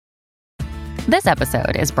This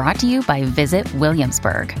episode is brought to you by Visit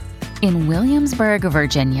Williamsburg. In Williamsburg,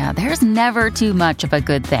 Virginia, there's never too much of a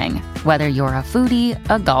good thing. Whether you're a foodie,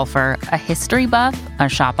 a golfer, a history buff, a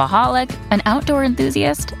shopaholic, an outdoor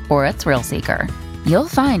enthusiast, or a thrill seeker, you'll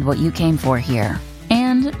find what you came for here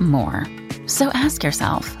and more. So ask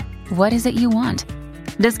yourself, what is it you want?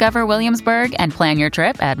 Discover Williamsburg and plan your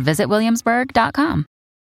trip at visitwilliamsburg.com.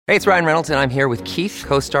 Hey, it's Ryan Reynolds, and I'm here with Keith,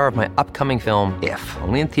 co-star of my upcoming film, If,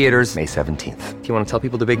 only in theaters May 17th. Do you want to tell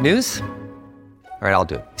people the big news? All right, I'll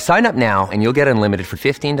do it. Sign up now and you'll get unlimited for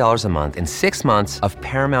 $15 a month and 6 months of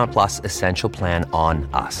Paramount Plus Essential Plan on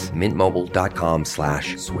us.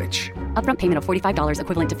 MintMobile.com/switch. Upfront payment of $45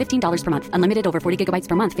 equivalent to $15 per month. Unlimited over 40 gigabytes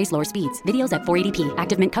per month. Face lower speeds. Videos at 480p.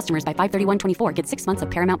 Active Mint customers by 531.24 get 6 months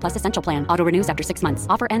of Paramount Plus Essential Plan. Auto renews after 6 months.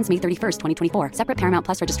 Offer ends May 31st, 2024. Separate Paramount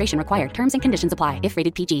Plus registration required. Terms and conditions apply if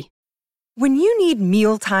rated PG. When you need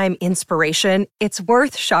mealtime inspiration, it's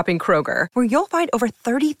worth shopping Kroger, where you'll find over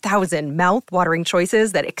 30,000 mouth-watering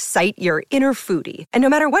choices that excite your inner foodie. And no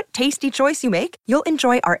matter what tasty choice you make, you'll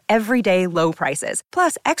enjoy our everyday low prices,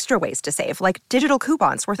 plus extra ways to save, like digital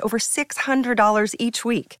coupons worth over $600 each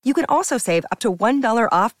week. You can also save up to $1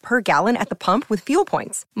 off per gallon at the pump with fuel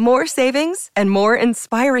points. More savings and more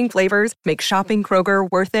inspiring flavors make shopping Kroger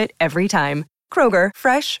worth it every time. Kroger,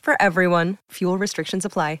 fresh for everyone. Fuel restrictions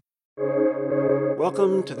apply.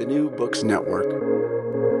 Welcome to the New Books Network.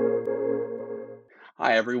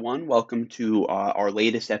 Hi, everyone. Welcome to our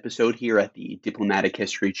latest episode here at the Diplomatic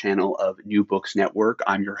History channel of New Books Network.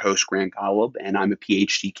 I'm your host, Grant Golub, and I'm a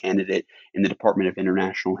PhD candidate in the Department of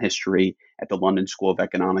International History at the London School of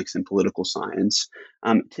Economics and Political Science.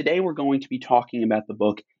 Today, we're going to be talking about the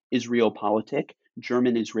book Israelpolitik,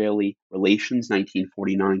 German-Israeli Relations,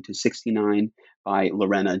 1949 to 69, by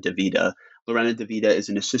Lorena Davida. Lorena Davida is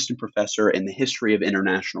an assistant professor in the history of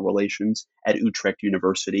international relations at Utrecht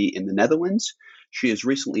University in the Netherlands. She has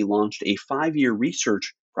recently launched a 5-year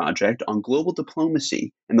research project on global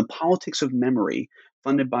diplomacy and the politics of memory,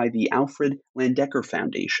 funded by the Alfred Landecker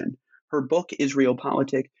Foundation. Her book,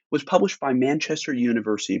 Israelpolitik, was published by Manchester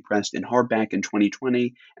University Press in hardback in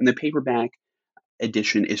 2020, and the paperback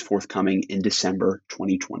edition is forthcoming in December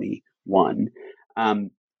 2021.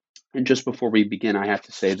 And just before we begin, I have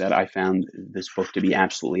to say that I found this book to be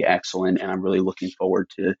absolutely excellent, and I'm really looking forward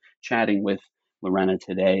to chatting with Lorena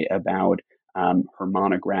today about her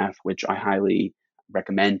monograph, which I highly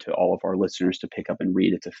recommend to all of our listeners to pick up and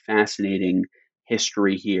read. It's a fascinating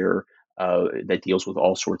history here that deals with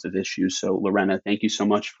all sorts of issues. So, Lorena, thank you so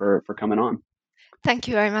much for coming on. Thank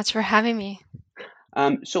you very much for having me.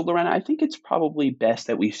 So, Lorena, I think it's probably best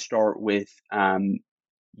that we start with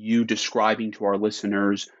you describing to our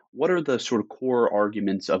listeners what are the sort of core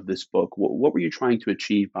arguments of this book. What were you trying to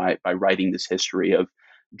achieve by writing this history of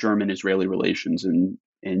German-Israeli relations and,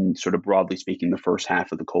 in sort of broadly speaking, the first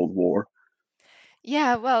half of the Cold War?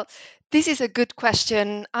 Yeah, well, this is a good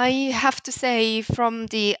question. I have to say from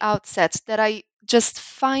the outset that I just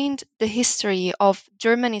find the history of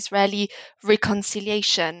German-Israeli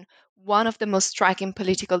reconciliation one of the most striking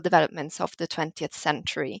political developments of the 20th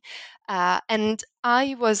century. And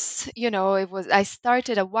I was, I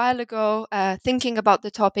started a while ago thinking about the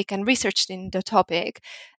topic and researched in the topic.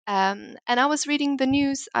 And I was reading the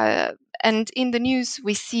news, and in the news,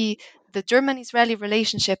 we see the German-Israeli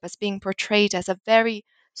relationship as being portrayed as a very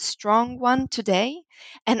strong one today.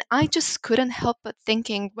 And I just couldn't help but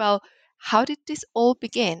thinking, well, how did this all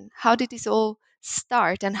begin? How did this all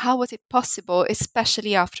start? And how was it possible,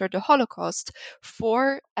 especially after the Holocaust,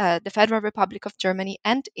 for the Federal Republic of Germany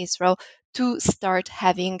and Israel to start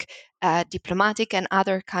having diplomatic and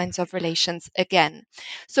other kinds of relations again?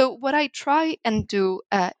 So what I try and do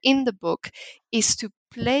in the book is to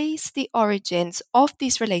place the origins of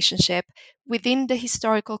this relationship within the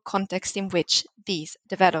historical context in which these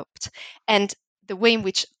developed. And the way in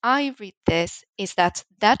which I read this is that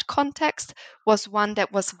that context was one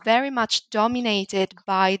that was very much dominated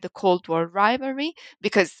by the Cold War rivalry,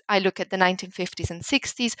 because I look at the 1950s and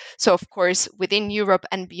 60s. So, of course, within Europe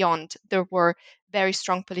and beyond, there were very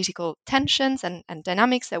strong political tensions and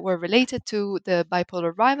dynamics that were related to the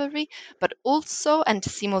bipolar rivalry, but also and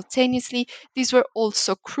simultaneously, these were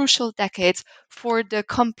also crucial decades for the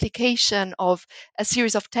complication of a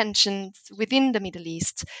series of tensions within the Middle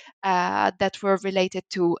East that were related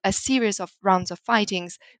to a series of rounds of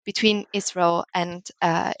fightings between Israel and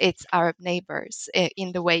its Arab neighbors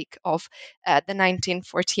in the wake of the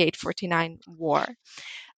 1948-49 war.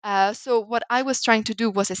 So what I was trying to do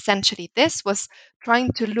was essentially this, was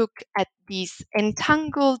trying to look at these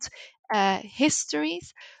entangled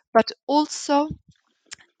histories, but also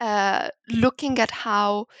looking at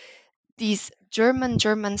how these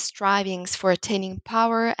German strivings for attaining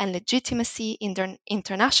power and legitimacy in the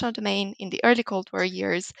international domain in the early Cold War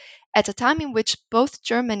years, at a time in which both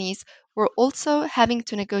Germanys were also having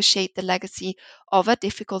to negotiate the legacy of a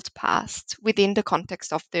difficult past within the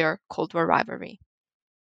context of their Cold War rivalry.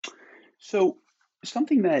 So,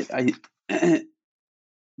 something that I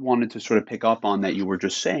wanted to sort of pick up on that you were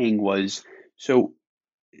just saying was, so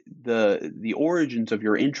the origins of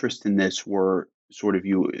your interest in this were sort of,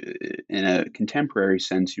 you in a contemporary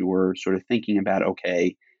sense, you were sort of thinking about,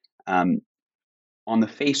 okay, um, on the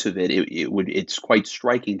face of it, it's quite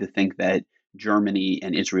striking to think that Germany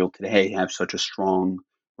and Israel today have such a strong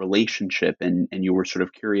relationship, and you were sort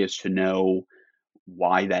of curious to know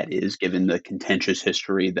why that is, given the contentious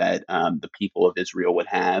history that the people of Israel would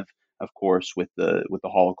have, of course, with the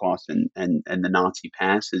Holocaust and the Nazi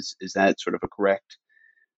past. Is that sort of a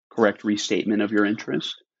correct restatement of your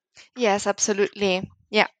interest? Yes, absolutely.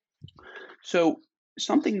 Yeah. So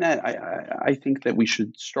something that I think that we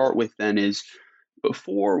should start with then is,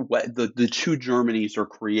 before the two Germanys are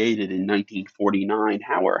created in 1949,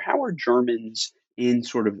 how are Germans in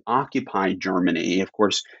sort of occupied Germany? Of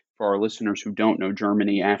course, for our listeners who don't know,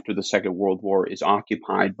 Germany after the Second World War is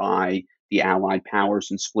occupied by the Allied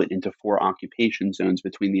powers and split into four occupation zones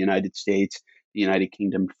between the United States, the United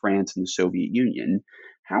Kingdom, France, and the Soviet Union.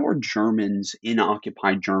 How are Germans in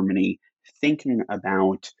occupied Germany thinking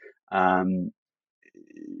about um,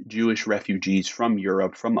 Jewish refugees from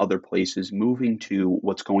Europe, from other places, moving to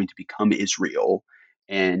what's going to become Israel?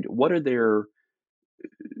 And what are their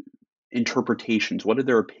interpretations? What are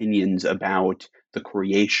their opinions about the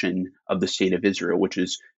creation of the state of Israel, which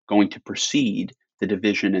is going to precede the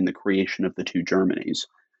division and the creation of the two Germanys?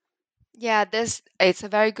 Yeah, this it's a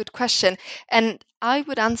very good question. And I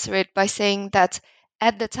would answer it by saying that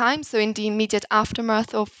at the time, so in the immediate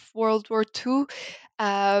aftermath of World War II,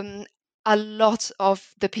 um, a lot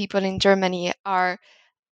of the people in Germany are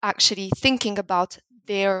actually thinking about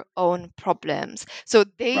their own problems. So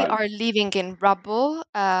they Right, are living in rubble.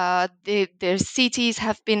 Their cities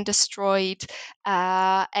have been destroyed,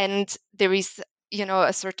 and there is,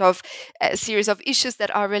 a sort of a series of issues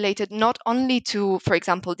that are related not only to, for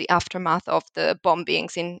example, the aftermath of the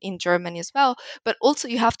bombings in Germany as well, but also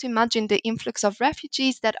you have to imagine the influx of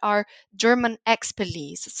refugees that are German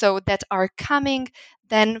expellees, so that are coming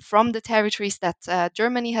then from the territories that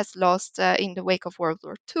Germany has lost in the wake of World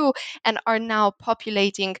War II, and are now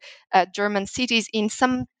populating German cities in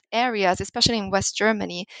some areas, especially in West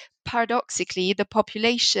Germany. Paradoxically, the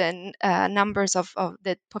population numbers of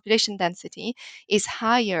the population density is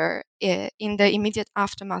higher in the immediate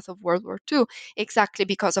aftermath of World War II, exactly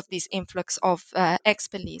because of this influx of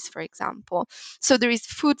expellees, for example. So there is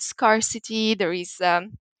food scarcity, there is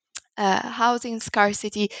housing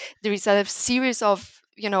scarcity, there is a series of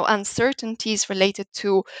uncertainties related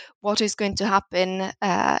to what is going to happen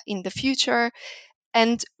in the future.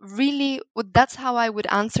 And really, that's how I would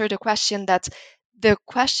answer the question, that the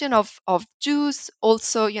question of Jews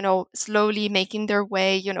also, slowly making their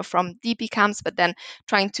way, from DP camps, but then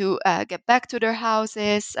trying to get back to their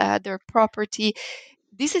houses, their property.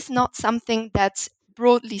 This is not something that,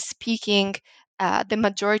 broadly speaking, the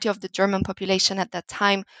majority of the German population at that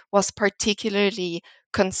time was particularly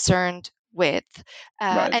concerned with.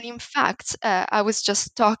 right, And in fact, I was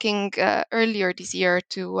just talking earlier this year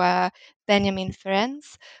to Benjamin Ferenc,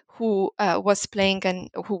 who was playing and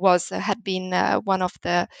who was had been one of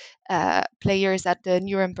the players at the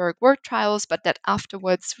Nuremberg war trials, but that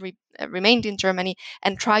afterwards remained in Germany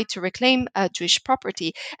and tried to reclaim Jewish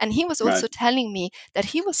property. And he was right. also telling me that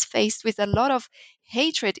he was faced with a lot of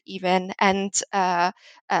hatred, even, and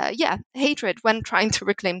hatred when trying to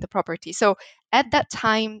reclaim the property. So at that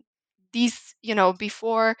time, these,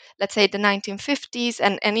 before, let's say, the 1950s,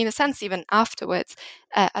 and in a sense even afterwards,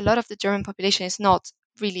 a lot of the German population is not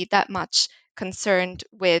really that much concerned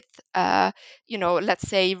with, let's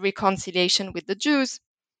say, reconciliation with the Jews,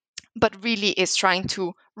 but really is trying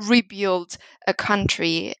to rebuild a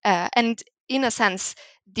country. And in a sense,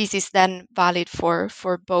 this is then valid for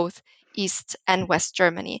both East and West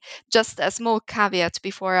Germany. Just a small caveat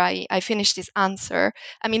before I finish this answer.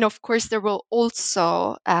 I mean, of course, there were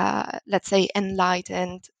also, let's say,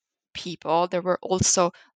 enlightened people. There were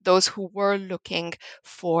also those who were looking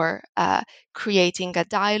for creating a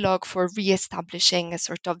dialogue, for reestablishing a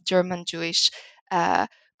sort of German Jewish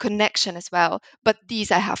connection as well. But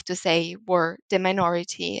these, I have to say, were the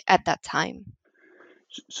minority at that time.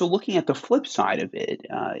 So, looking at the flip side of it,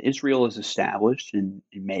 Israel is established in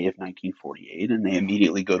May of 1948, and they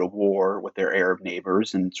immediately go to war with their Arab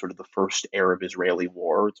neighbors in sort of the first Arab-Israeli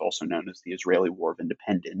War. It's also known as the Israeli War of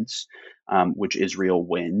Independence, which Israel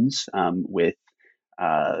wins with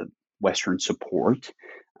uh, Western support.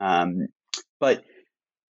 Um, but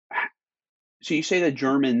so you say that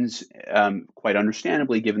Germans, quite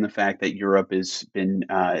understandably, given the fact that Europe has been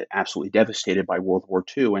absolutely devastated by World War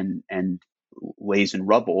II and lays in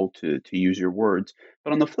rubble, to use your words.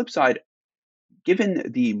 But on the flip side,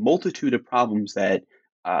 given the multitude of problems that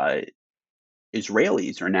uh,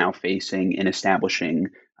 Israelis are now facing in establishing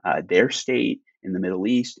their state in the Middle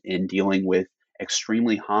East, in dealing with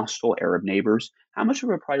extremely hostile Arab neighbors, how much of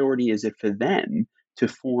a priority is it for them to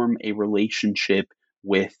form a relationship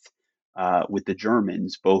with with the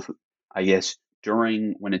Germans, both, I guess,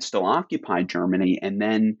 during when it still occupied Germany, and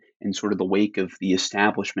then in sort of the wake of the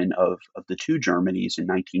establishment of the two Germanys in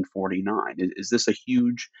 1949? Is this a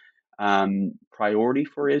huge priority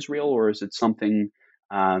for Israel, or is it something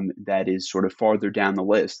that is sort of farther down the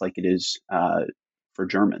list, like it is for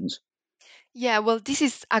Germans? Yeah, well, this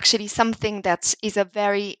is actually something that is a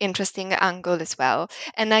very interesting angle as well.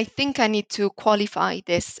 And I think I need to qualify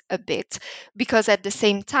this a bit because at the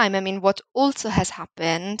same time, I mean, what also has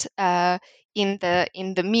happened in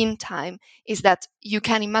the meantime is that you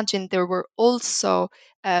can imagine there were also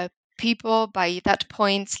people by that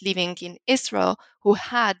point living in Israel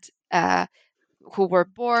uh, who were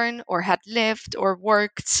born or had lived or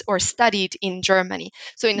worked or studied in Germany.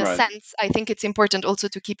 So, in a Right. sense, I think it's important also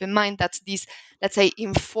to keep in mind that these, let's say,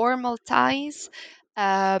 informal ties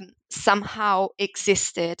somehow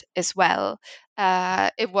existed as well.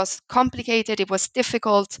 It was complicated, it was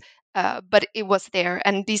difficult, but it was there.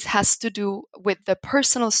 And this has to do with the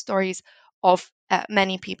personal stories of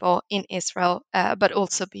many people in Israel, but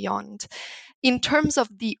also beyond. In terms of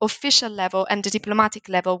the official level and the diplomatic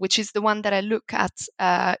level, which is the one that I look at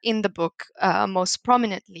in the book most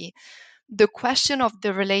prominently, the question of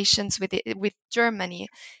the relations with Germany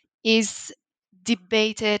is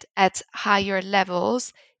debated at higher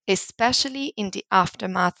levels, especially in the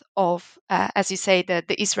aftermath of, as you say,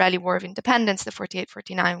 the Israeli War of Independence, the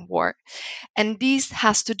 48-49 war. And this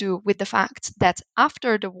has to do with the fact that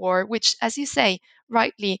after the war, which, as you say,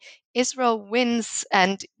 rightly, Israel wins,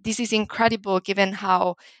 and this is incredible given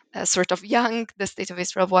how sort of young the state of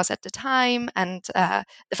Israel was at the time and the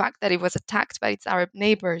fact that it was attacked by its Arab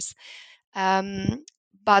neighbors. Um,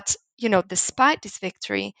 but despite this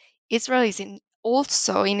victory, Israel is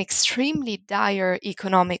also in extremely dire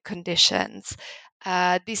economic conditions.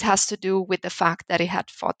 This has to do with the fact that it had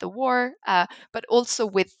fought the war, but also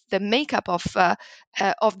with the makeup of the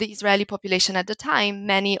Israeli population at the time.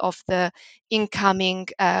 Many of the incoming,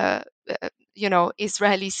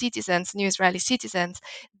 Israeli citizens, new Israeli citizens,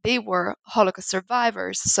 they were Holocaust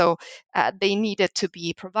survivors, so they needed to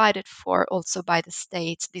be provided for also by the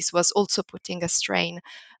state. This was also putting a strain,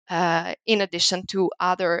 in addition to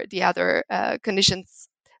the other conditions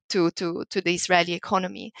to the Israeli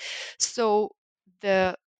economy. So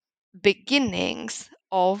the beginnings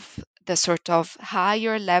of the sort of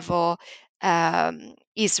higher level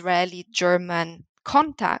Israeli-German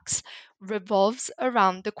contacts revolves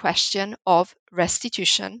around the question of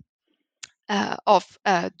restitution of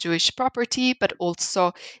Jewish property, but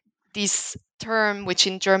also this term, which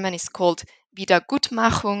in German is called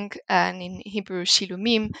Wiedergutmachung and in Hebrew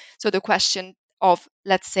Shilumim. So the question of,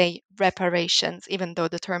 let's say, reparations, even though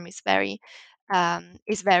the term is very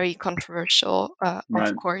controversial, of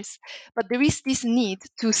Right. course. But there is this need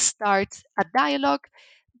to start a dialogue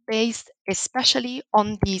based especially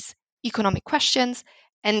on these economic questions.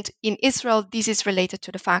 And in Israel, this is related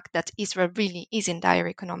to the fact that Israel really is in dire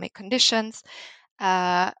economic conditions.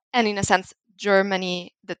 And in a sense,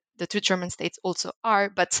 Germany, the two German states also are,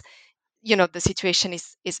 but the situation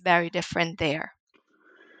is very different there.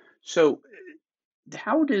 So,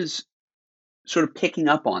 how does sort of picking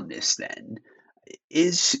up on this then,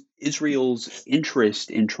 is Israel's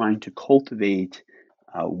interest in trying to cultivate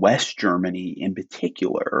West Germany in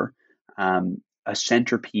particular a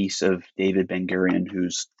centerpiece of David Ben Gurion,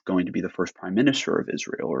 who's going to be the first prime minister of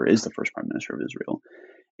Israel, or is the first prime minister of Israel?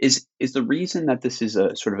 Is the reason that this is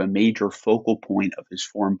a sort of a major focal point of his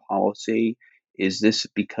foreign policy? Is this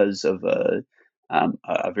because of a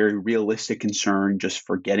very realistic concern just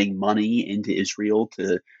for getting money into Israel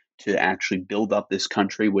to actually build up this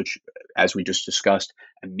country, which, as we just discussed,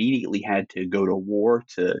 immediately had to go to war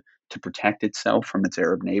to protect itself from its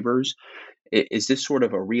Arab neighbors? Is this sort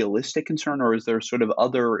of a realistic concern, or is there sort of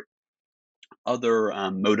other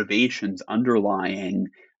motivations underlying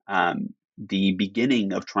the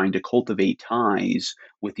beginning of trying to cultivate ties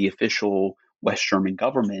with the official West German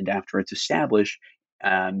government after it's established,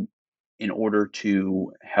 um, in order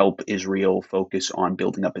to help Israel focus on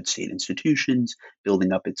building up its state institutions,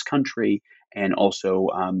 building up its country, and also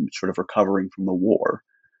sort of recovering from the war.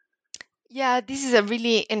 Yeah, this is a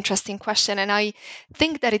really interesting question, and I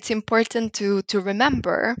think that it's important to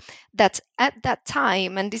remember that at that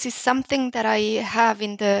time, and this is something that I have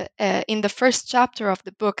in the first chapter of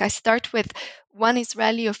the book. I start with one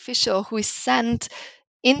Israeli official who is sent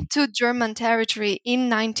into German territory in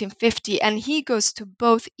 1950, and he goes to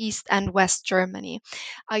both East and West Germany.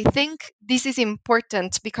 I think this is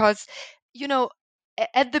important because, you know,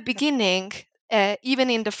 at the beginning, even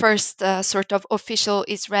in the first sort of official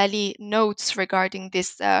Israeli notes regarding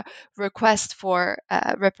this request for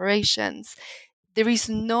reparations, there is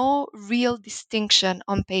no real distinction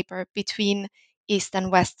on paper between East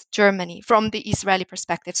and West Germany from the Israeli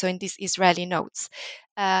perspective. So, in these Israeli notes.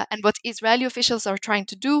 And what Israeli officials are trying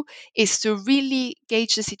to do is to really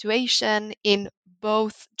gauge the situation in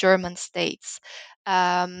both German states.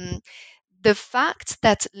 Um, the fact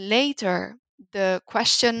that later the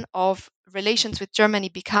question of relations with Germany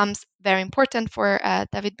becomes very important for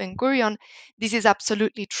David Ben Gurion, this is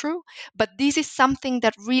absolutely true. But this is something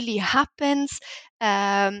that really happens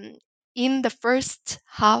um, in the first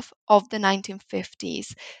half of the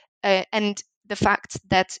 1950s. And the fact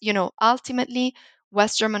that, ultimately,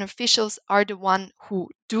 West German officials are the one who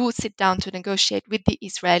do sit down to negotiate with the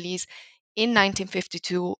Israelis in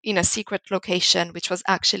 1952 in a secret location, which was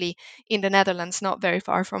actually in the Netherlands, not very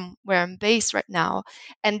far from where I'm based right now.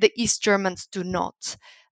 And the East Germans do not.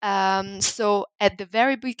 So at the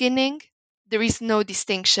very beginning, there is no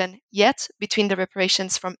distinction yet between the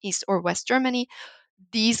reparations from East or West Germany.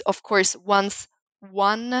 These, of course, once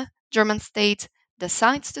one German state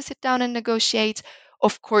decides to sit down and negotiate,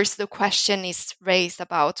 of course, the question is raised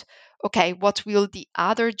about, okay, what will the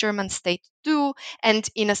other German state do? And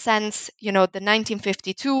in a sense, the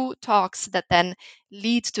 1952 talks that then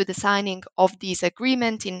lead to the signing of this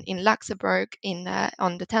agreement in Luxembourg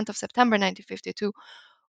on the 10th of September 1952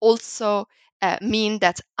 also mean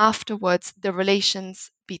that afterwards the relations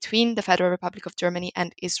between the Federal Republic of Germany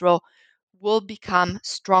and Israel will become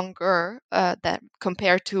stronger than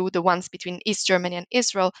compared to the ones between East Germany and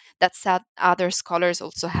Israel that other scholars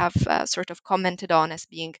also have sort of commented on as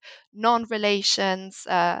being non-relations,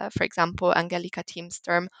 for example, Angelika Thiem's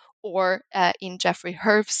term, or in Jeffrey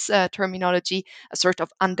Herf's terminology, a sort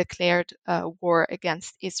of undeclared war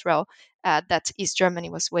against Israel that East Germany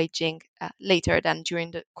was waging later than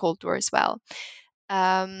during the Cold War as well.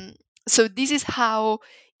 Um, so this is how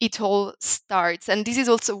it all starts. And this is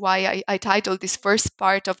also why I titled this first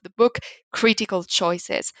part of the book Critical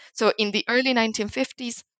Choices. So in the early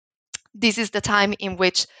 1950s, this is the time in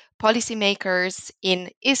which policymakers in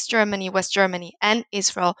East Germany, West Germany, and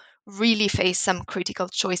Israel really face some critical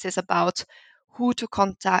choices about who to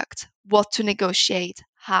contact, what to negotiate,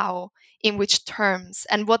 how, in which terms,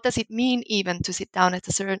 and what does it mean even to sit down at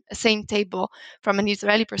a same table from an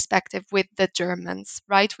Israeli perspective with the Germans,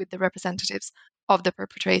 right, with the representatives of the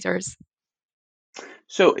perpetrators.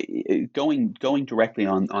 So going directly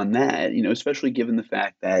on that, especially given the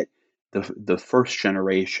fact that the first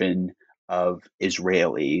generation of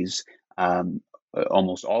Israelis,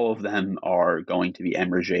 almost all of them are going to be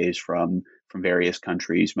émigrés from various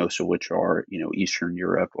countries, most of which are Eastern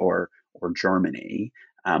Europe or Germany.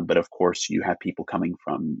 But of course, you have people coming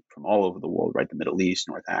from all over the world, right? The Middle East,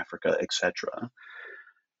 North Africa, etc.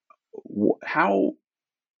 How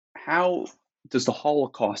how does the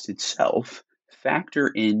Holocaust itself factor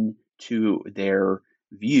into their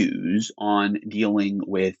views on dealing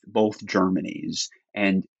with both Germanys?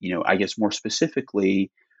 And, I guess more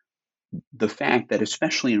specifically, the fact that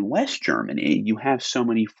especially in West Germany, you have so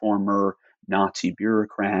many former Nazi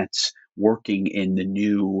bureaucrats working in the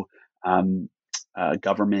new um,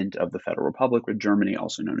 government of the Federal Republic of Germany,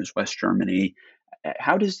 also known as West Germany.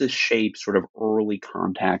 How does this shape sort of early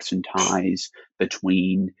contacts and ties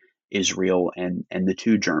between Israel and the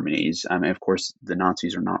two Germanys? I mean, of course, the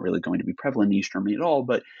Nazis are not really going to be prevalent in East Germany at all,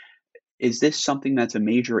 but is this something that's a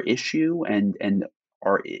major issue?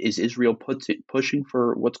 Is Israel pushing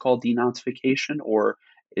for what's called denazification, or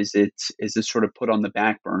is this sort of put on the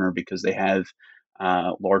back burner because they have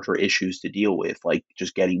larger issues to deal with, like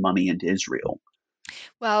just getting money into Israel?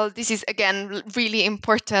 Well, this is again really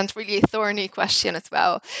important, really thorny question as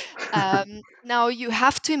well. Now you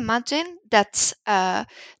have to imagine that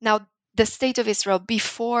now the state of Israel,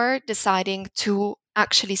 before deciding to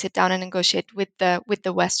actually sit down and negotiate with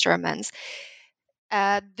the West Germans,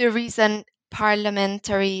 the reason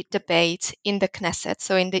parliamentary debate in the Knesset,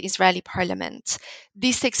 so in the Israeli parliament.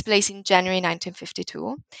 This takes place in January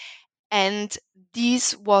 1952. And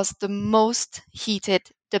this was the most heated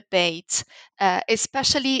debate,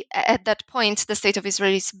 especially at that point. The state of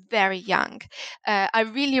Israel is very young. I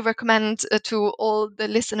really recommend to all the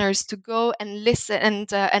listeners to go and listen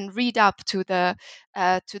and read up to the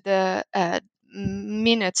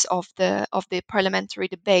minutes of the parliamentary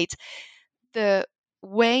debate. The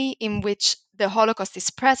way in which the Holocaust is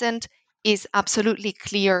present is absolutely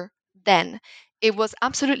clear then. It was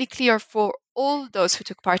absolutely clear for all those who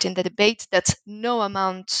took part in the debate that no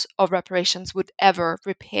amount of reparations would ever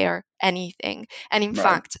repair anything. And in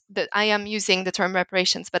fact, that I am using the term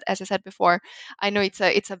reparations, but as I said before, I know it's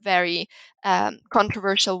a very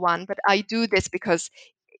controversial one, but I do this because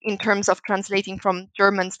in terms of translating from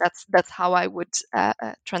Germans, that's how I would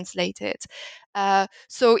translate it.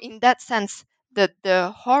 So in that sense,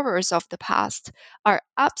 the horrors of the past are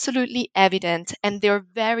absolutely evident, and they're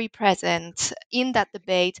very present in that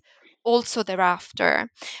debate also thereafter.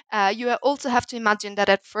 You also have to imagine that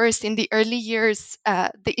at first, in the early years,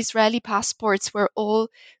 the Israeli passports were all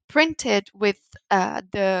printed with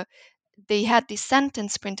they had this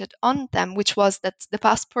sentence printed on them, which was that the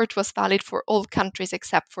passport was valid for all countries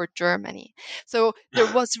except for Germany. So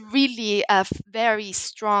there was really a very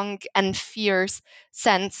strong and fierce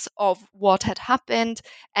sense of what had happened,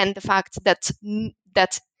 and the fact that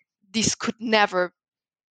that this could never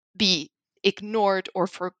be ignored or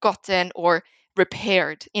forgotten or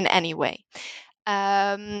repaired in any way.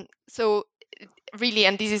 So really,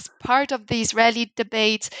 and this is part of the Israeli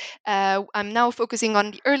debate. I'm now focusing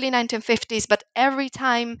on the early 1950s, but every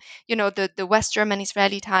time, the West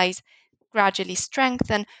German-Israeli ties gradually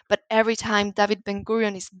strengthen, but every time David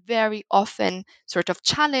Ben-Gurion is very often sort of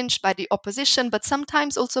challenged by the opposition, but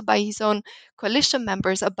sometimes also by his own coalition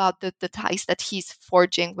members about the ties that he's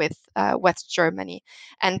forging with West Germany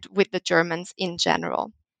and with the Germans in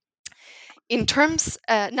general. In terms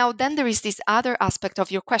now, then there is this other aspect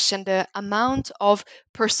of your question, the amount of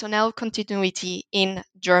personnel continuity in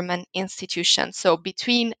German institutions, so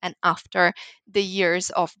between and after the years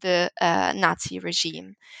of the Nazi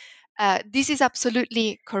regime. This is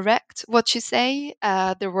absolutely correct what you say.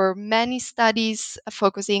 There were many studies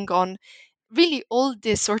focusing on really all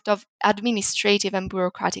the sort of administrative and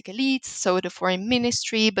bureaucratic elites, so the foreign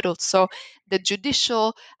ministry, but also the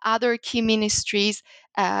judicial, other key ministries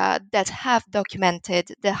that have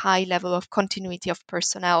documented the high level of continuity of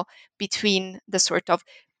personnel between the sort of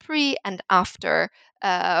pre and after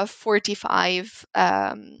 45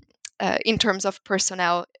 in terms of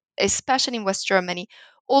personnel, especially in West Germany,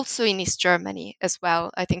 also in East Germany as well.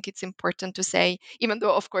 I think it's important to say, even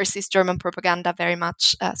though, of course, East German propaganda very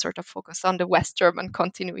much sort of focus on the West German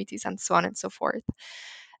continuities and so on and so forth.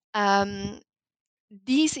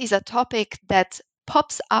 This is a topic that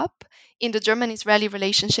pops up in the German-Israeli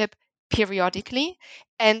relationship periodically,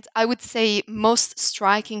 and I would say most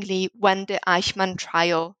strikingly when the Eichmann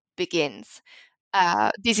trial begins.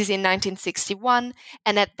 This is in 1961,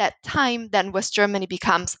 and at that time, then West Germany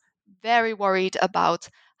becomes very worried about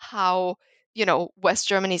how West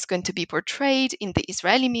Germany is going to be portrayed in the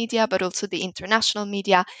Israeli media, but also the international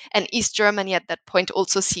media. And East Germany at that point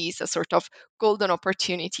also sees a sort of golden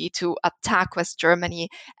opportunity to attack West Germany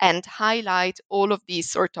and highlight all of these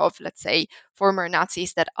sort of, let's say, former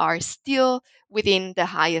Nazis that are still within the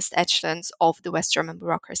highest echelons of the West German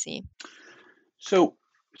bureaucracy. So,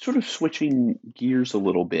 sort of switching gears a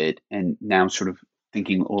little bit and now sort of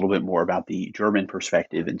thinking a little bit more about the German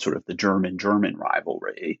perspective and sort of the German-German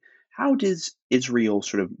rivalry, how does Israel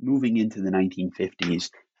sort of moving into the 1950s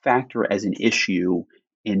factor as an issue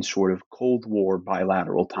in sort of Cold War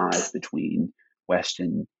bilateral ties between West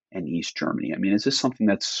and East Germany? I mean, is this something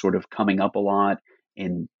that's sort of coming up a lot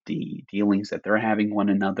in the dealings that they're having one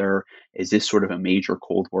another? Is this sort of a major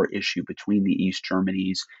Cold War issue between the East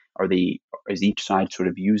Germanys? Is each side sort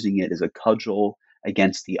of using it as a cudgel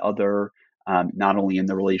against the other, not only in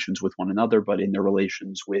their relations with one another, but in their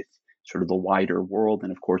relations with sort of the wider world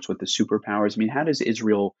and, of course, with the superpowers? I mean, how does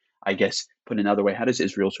Israel, I guess, put another way, how does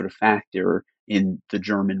Israel sort of factor in the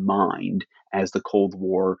German mind as the Cold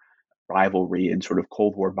War rivalry and sort of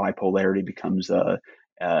Cold War bipolarity becomes a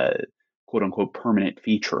quote unquote permanent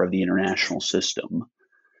feature of the international system?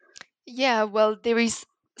 Yeah, well, there is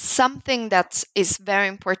something that is very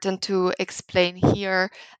important to explain here,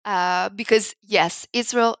 because yes,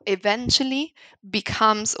 Israel eventually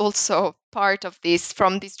becomes also part of this,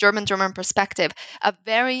 from this German perspective, a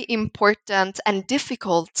very important and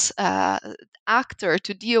difficult actor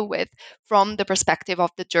to deal with from the perspective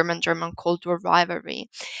of the German Cold War rivalry.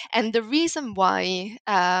 And the reason why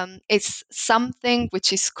is something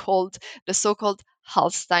which is called the so-called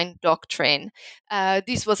Hallstein Doctrine.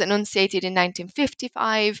 This was enunciated in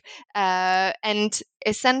 1955, and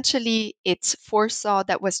essentially it foresaw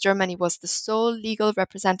that West Germany was the sole legal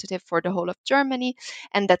representative for the whole of Germany,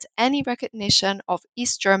 and that any recognition of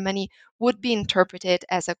East Germany would be interpreted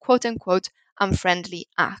as a quote-unquote unfriendly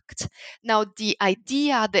act. Now, the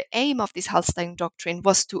idea, the aim of this Hallstein Doctrine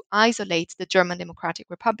was to isolate the German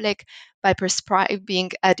Democratic Republic by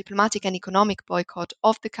prescribing a diplomatic and economic boycott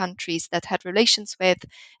of the countries that had relations with,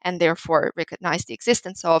 and therefore recognized the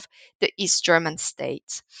existence of, the East German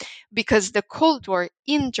states. Because the Cold War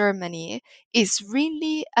in Germany is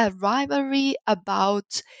really a rivalry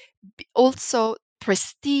about also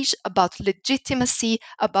prestige, about legitimacy,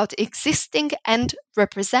 about existing and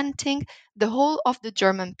representing the whole of the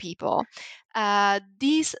German people.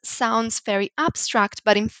 This sounds very abstract,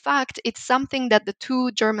 but in fact, it's something that the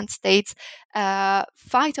two German states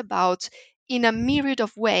fight about in a myriad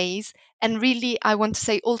of ways, and really, I want to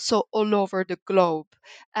say also all over the globe.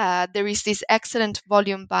 There is this excellent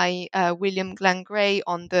volume by William Glenn Gray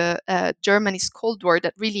on the Germany's Cold War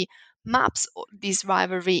that really maps this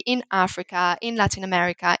rivalry in Africa, in Latin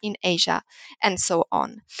America, in Asia, and so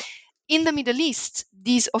on. In the Middle East,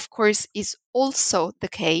 this, of course, is also the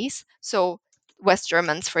case. So, West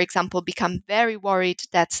Germans, for example, become very worried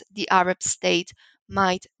that the Arab state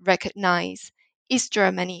might recognize East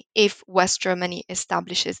Germany if West Germany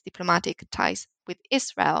establishes diplomatic ties with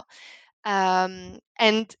Israel. And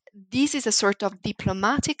this is a sort of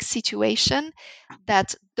diplomatic situation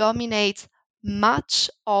that dominates much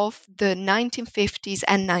of the 1950s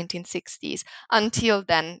and 1960s. Until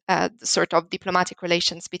then, the sort of diplomatic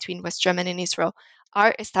relations between West Germany and Israel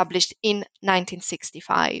are established in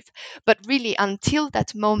 1965. But really, until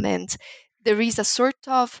that moment, there is a sort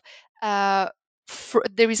of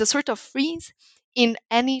freeze in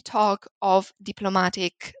any talk of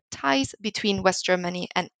diplomatic ties between West Germany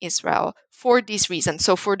and Israel for this reason.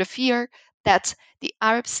 So, for the fear that the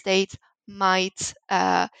Arab states might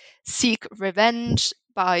seek revenge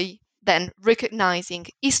by then recognizing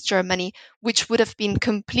East Germany, which would have been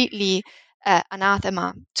completely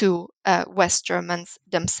anathema to West Germans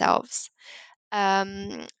themselves.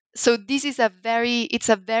 So this is a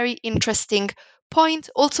very interesting point,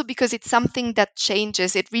 also because it's something that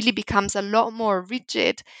changes. It really becomes a lot more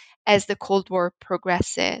rigid as the Cold War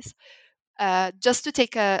progresses. Just to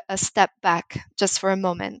take a step back, just for a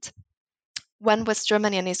moment, when West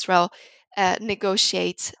Germany and Israel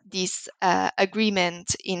negotiate this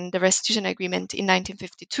agreement, in the restitution agreement in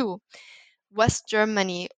 1952, West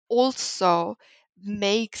Germany also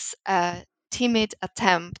makes a timid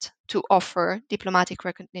attempt to offer diplomatic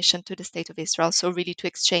recognition to the State of Israel, so really to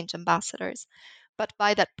exchange ambassadors. But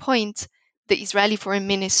by that point, the Israeli Foreign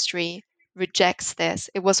Ministry rejects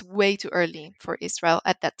this. It was way too early for Israel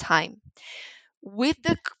at that time. With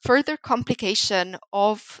the further complication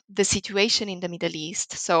of the situation in the Middle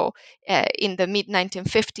East, so in the mid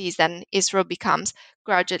 1950s, then Israel becomes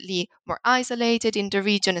gradually more isolated in the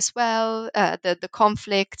region as well. The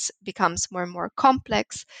conflict becomes more and more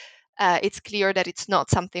complex. It's clear that it's not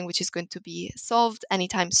something which is going to be solved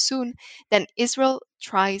anytime soon. Then Israel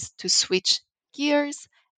tries to switch gears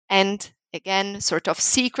and again, sort of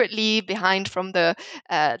secretly behind from the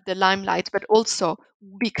limelight, but also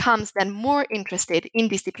becomes then more interested in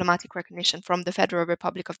this diplomatic recognition from the Federal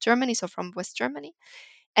Republic of Germany, so from West Germany.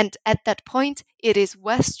 And at that point, it is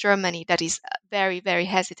West Germany that is very, very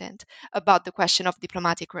hesitant about the question of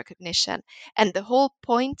diplomatic recognition. And the whole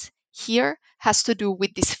point here has to do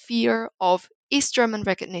with this fear of East German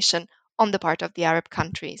recognition on the part of the Arab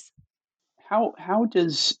countries. How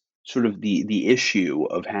does sort of the issue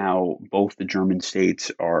of how both the German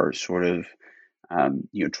states are sort of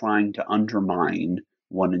trying to undermine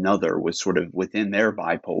one another was sort of within their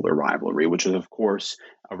bipolar rivalry, which is of course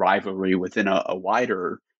a rivalry within a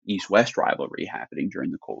wider East-West rivalry happening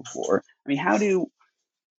during the Cold War. I mean,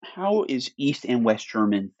 how is East and West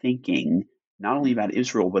German thinking not only about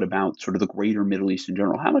Israel but about sort of the greater Middle East in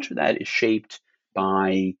general? How much of that is shaped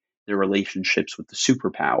by their relationships with the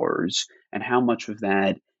superpowers, and how much of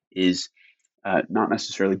that is not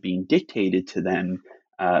necessarily being dictated to them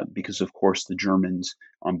because of course the Germans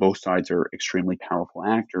on both sides are extremely powerful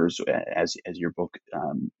actors, as your book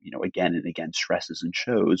again and again stresses and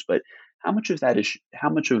shows. But how much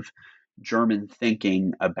of German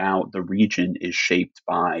thinking about the region is shaped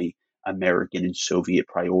by American and Soviet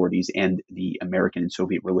priorities and the American and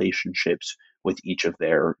Soviet relationships with each of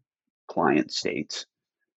their client states?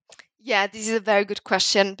 Yeah, this is a very good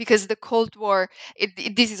question because the Cold War,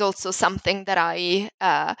 this is also something that I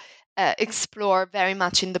explore very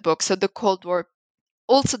much in the book. So the Cold War,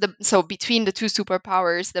 also so between the two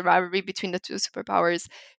superpowers, the rivalry between the two superpowers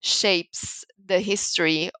shapes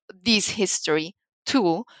this history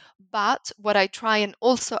too. But what I try and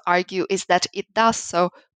also argue is that it does so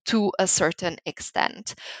to a certain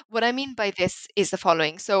extent. What I mean by this is the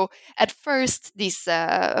following. So at first, this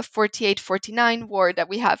 48-49 war that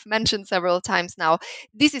we have mentioned several times now,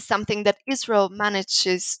 this is something that Israel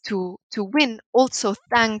manages to win also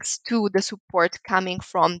thanks to the support coming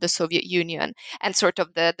from the Soviet Union and sort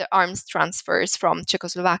of the arms transfers from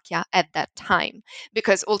Czechoslovakia at that time,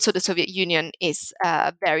 because also the Soviet Union is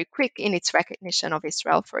very quick in its recognition of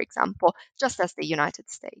Israel, for example, just as the United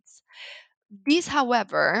States. This,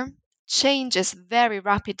 however, changes very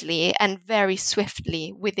rapidly and very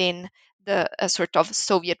swiftly within the sort of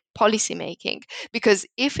Soviet policymaking. Because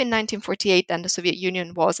if in 1948 then the Soviet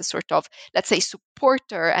Union was a sort of, let's say,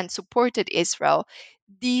 supporter and supported Israel,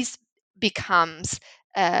 these becomes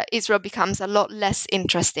Israel becomes a lot less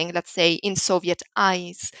interesting, let's say, in Soviet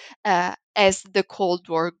eyes as the Cold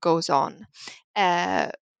War goes on.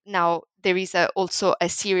 Now, there is also a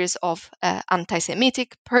series of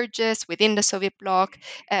anti-Semitic purges within the Soviet bloc.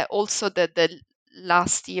 Also, the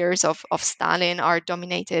last years of Stalin are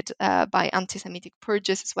dominated by anti-Semitic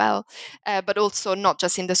purges as well, but also not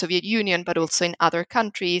just in the Soviet Union, but also in other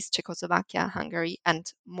countries, Czechoslovakia, Hungary,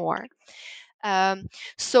 and more.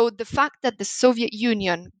 So the fact that the Soviet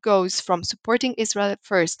Union goes from supporting Israel at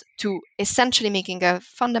first to essentially making a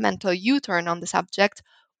fundamental U-turn on the subject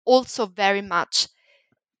also very much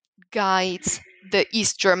guides the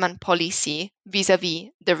East German policy vis-a-vis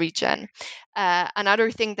the region.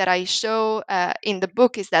 Another thing that I show in the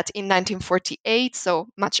book is that in 1948, so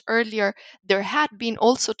much earlier, there had been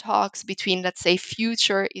also talks between, let's say,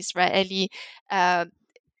 future Israeli uh,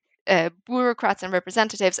 bureaucrats and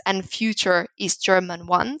representatives and future East German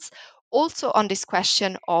ones, also on this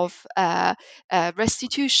question of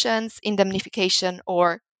restitutions, indemnification,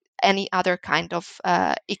 or any other kind of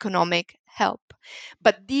economic help.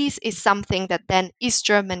 But this is something that then East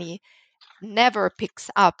Germany never picks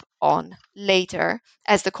up on later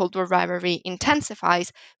as the Cold War rivalry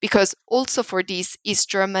intensifies, because also for these East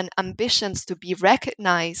German ambitions to be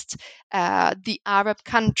recognized, the Arab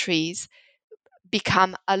countries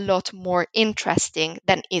become a lot more interesting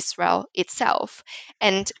than Israel itself.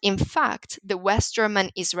 And in fact, the West German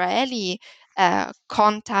Israeli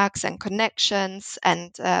contacts and connections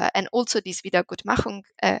and also this Wiedergutmachung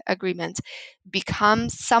agreement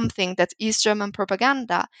becomes something that East German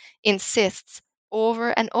propaganda insists over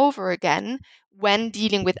and over again when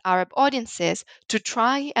dealing with Arab audiences, to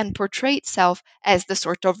try and portray itself as the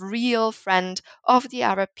sort of real friend of the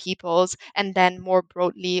Arab peoples, and then more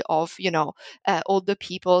broadly of, all the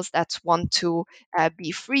peoples that want to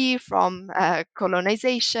be free from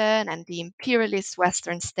colonization and the imperialist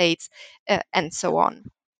Western states, and so on.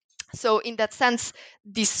 So, in that sense,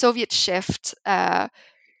 the Soviet shift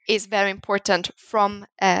is very important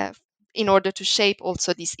in order to shape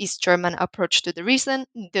also this East German approach to the region.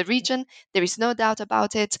 There is no doubt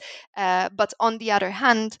about it. But on the other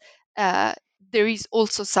hand, uh, there is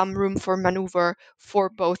also some room for maneuver for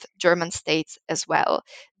both German states as well.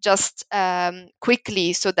 Just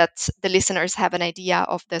quickly, so that the listeners have an idea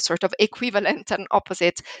of the sort of equivalent and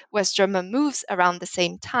opposite West German moves around the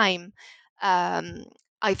same time. Um,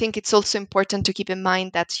 I think it's also important to keep in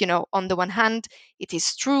mind that, on the one hand, it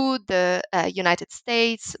is true the United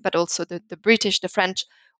States, but also the British, the French,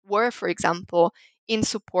 were, for example, in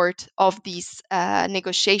support of these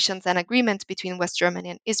negotiations and agreements between West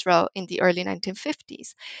Germany and Israel in the early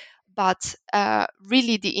 1950s. But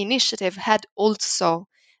really, the initiative had also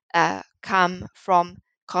come from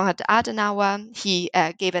Konrad Adenauer. He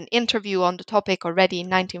gave an interview on the topic already in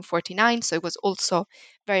 1949, so it was also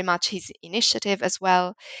very much his initiative as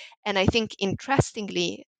well. And I think,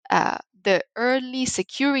 interestingly, the early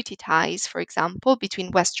security ties, for example,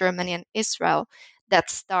 between West Germany and Israel that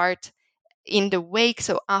start in the wake,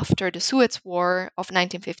 so after the Suez War of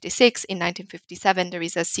 1956, in 1957, there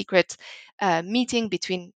is a secret meeting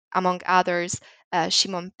between, among others,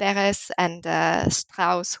 Shimon Peres and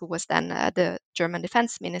Strauss, who was then the German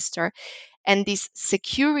defense minister. And these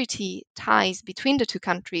security ties between the two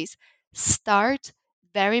countries start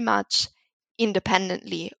very much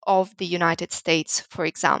independently of the United States, for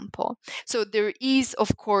example. So there is,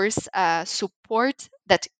 of course, support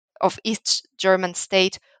that of each German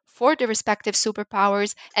state for the respective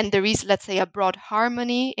superpowers, and there is, let's say, a broad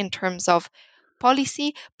harmony in terms of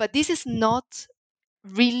policy, but this is not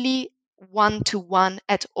really one to one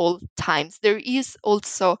at all times. There is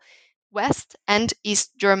also West and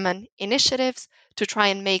East German initiatives to try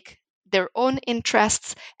and make their own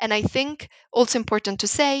interests. And I think also important to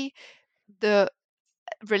say the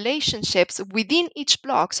relationships within each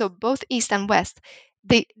bloc, so both East and West,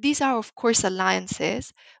 these are, of course,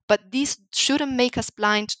 alliances, but these shouldn't make us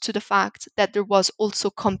blind to the fact that there was also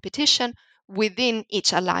competition within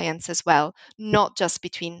each alliance as well, not just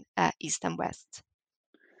between East and West.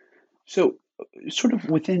 So, sort of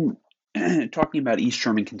within talking about East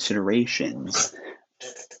German considerations,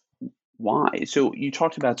 why? So you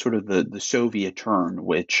talked about sort of the Soviet turn,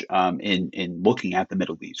 which in looking at the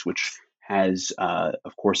Middle East, which has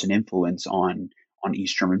of course an influence on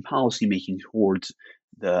East German policymaking towards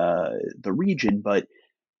the region. But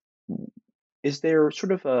is there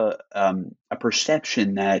sort of a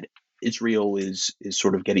perception that Israel is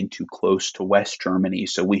sort of getting too close to West Germany,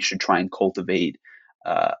 so we should try and cultivate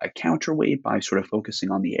a counterweight by sort of focusing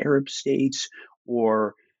on the Arab states,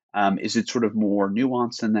 or is it sort of more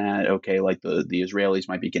nuanced than that? Okay, like the Israelis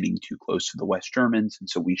might be getting too close to the West Germans, and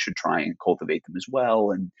so we should try and cultivate them as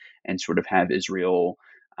well, and sort of have Israel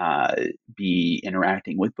be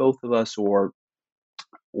interacting with both of us, or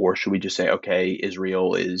should we just say, okay,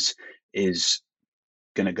 Israel is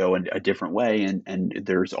going to go in a different way, and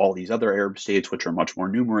there's all these other Arab states which are much more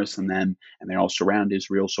numerous than them, and they all surround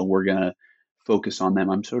Israel, so we're going to focus on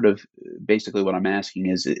them. I'm sort of basically what I'm asking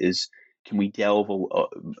is can we delve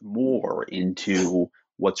more into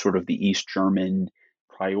what sort of the East German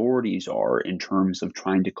priorities are in terms of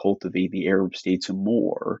trying to cultivate the Arab states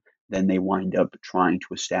more than they wind up trying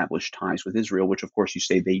to establish ties with Israel, which of course you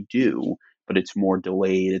say they do, but it's more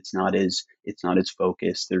delayed. It's not as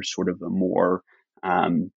focused. There's sort of a more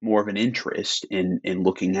of an interest in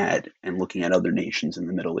looking at other nations in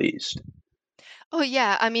the Middle East. Oh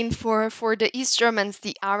yeah, I mean for the East Germans,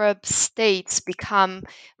 the Arab states become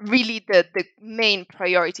really the main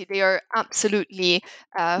priority. They are absolutely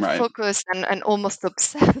Right. focused and almost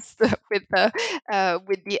obsessed with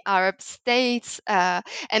the Arab states,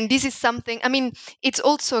 and this is something. I mean, it's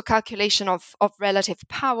also a calculation of relative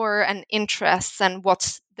power and interests and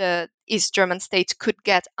what the East German states could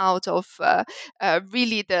get out of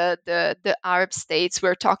really the Arab states.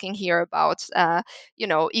 We're talking here about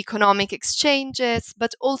economic exchanges,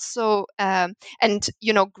 but also and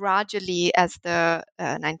gradually as the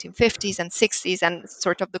 1950s and 60s and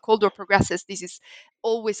sort of the Cold War progresses, this is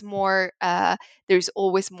always more there's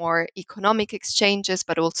always more economic exchanges,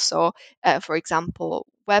 but also for example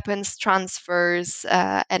weapons transfers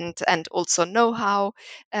and also know-how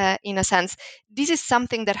in a sense. This is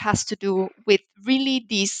something that has to do with really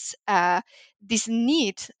this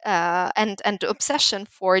need and obsession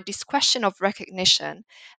for this question of recognition.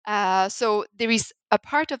 So there is a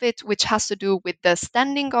part of it which has to do with the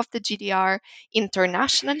standing of the GDR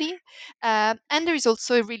internationally, and there is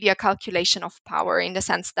also really a calculation of power in the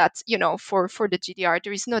sense that for the GDR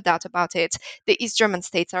there is no doubt about it. The East German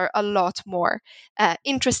states are a lot more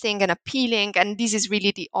interesting and appealing, and this is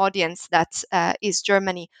really the audience that East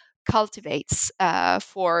Germany cultivates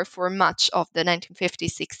for much of the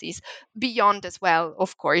 1950s 60s, beyond as well,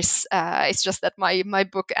 of course. It's just that my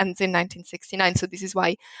book ends in 1969, so this is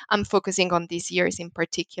why I'm focusing on these years in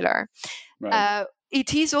particular. Right.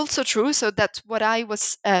 It is also true, so that what I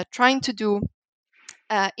was trying to do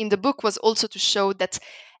in the book was also to show that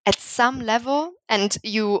at some level, and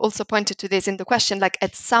you also pointed to this in the question, like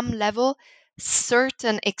at some level,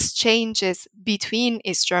 certain exchanges between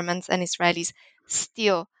East Germans and Israelis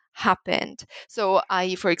still happened. So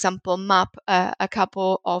I, for example, map a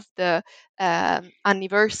couple of the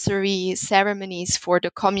anniversary ceremonies for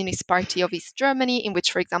the Communist Party of East Germany, in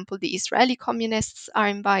which, for example, the Israeli communists are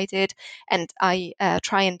invited, and I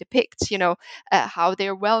try and depict, how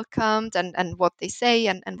they're welcomed and what they say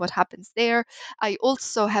and what happens there. I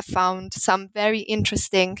also have found some very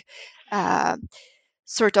interesting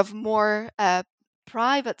sort of more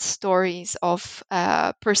private stories of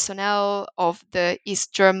personnel of the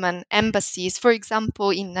East German embassies, for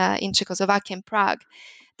example, in Czechoslovakia and Prague,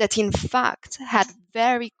 that in fact had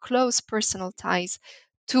very close personal ties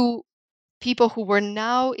to people who were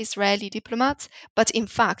now Israeli diplomats, but in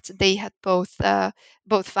fact they had both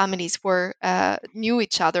families were knew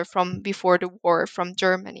each other from before the war from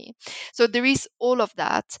Germany. So there is all of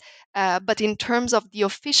that, but in terms of the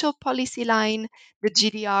official policy line, the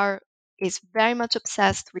GDR is very much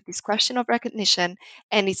obsessed with this question of recognition,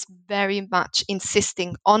 and is very much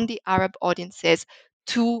insisting on the Arab audiences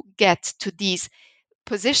to get to these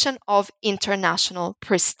position of international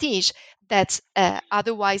prestige that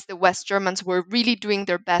otherwise the West Germans were really doing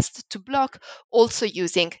their best to block, also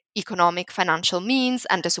using economic financial means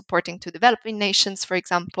and the supporting to developing nations, for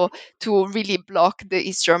example, to really block the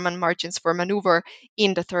East German margins for maneuver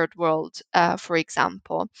in the third world, for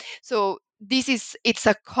example. So it's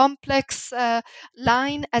a complex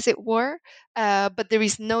line, as it were, but there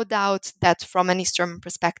is no doubt that from an East German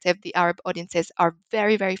perspective, the Arab audiences are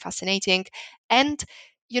very, very fascinating. And,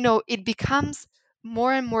 it becomes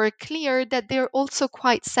more and more clear that they're also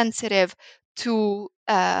quite sensitive to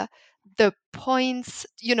the points,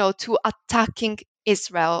 to attacking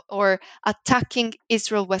Israel or attacking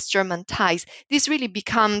Israel-West German ties. This really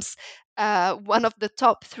becomes one of the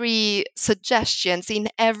top three suggestions in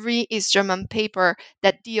every East German paper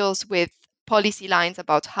that deals with policy lines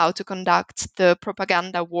about how to conduct the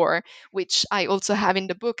propaganda war, which I also have in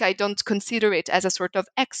the book. I don't consider it as a sort of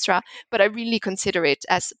extra, but I really consider it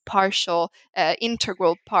as partial,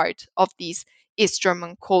 integral part of this East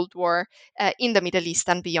German Cold War in the Middle East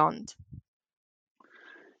and beyond.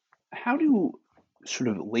 How do sort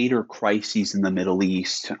of later crises in the Middle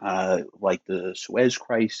East, like the Suez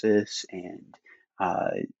Crisis, and uh,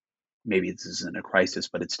 maybe this isn't a crisis,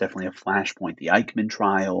 but it's definitely a flashpoint, the Eichmann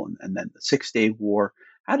trial, and then the Six-Day War,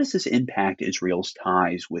 how does this impact Israel's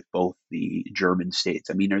ties with both the German states?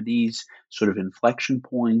 I mean, are these sort of inflection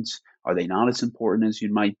points? Are they not as important as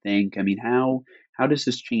you might think? I mean, how does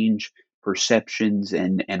this change perceptions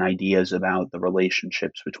and ideas about the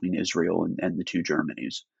relationships between Israel and the two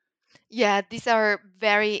Germanys? Yeah, these are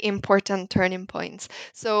very important turning points.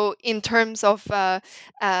 So, in terms of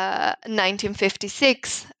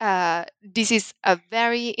 1956, this is a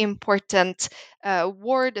very important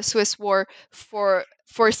war, the Suez War, for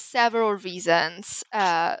several reasons.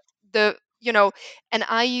 The you know, and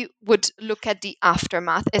I would look at the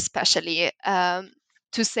aftermath, especially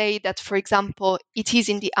to say that, for example, it is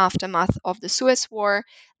in the aftermath of the Suez War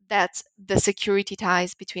that the security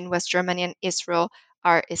ties between West Germany and Israel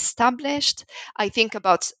are established. I think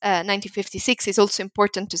about 1956 is also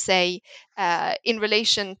important to say in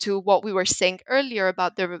relation to what we were saying earlier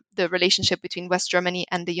about the relationship between West Germany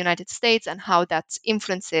and the United States and how that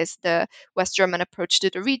influences the West German approach to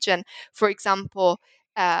the region. For example,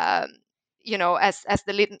 as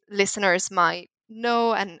the listeners might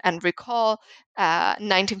know and recall,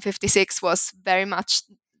 1956 was very much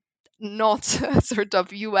not a sort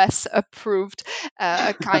of US approved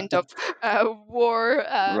kind of war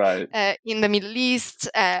Right. in the Middle East,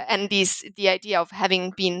 and the idea of having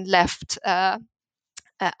been left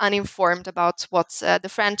uninformed about what the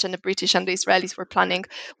French and the British and the Israelis were planning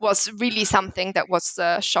was really something that was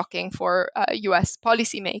shocking for US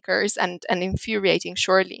policymakers and infuriating,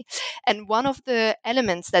 surely. And one of the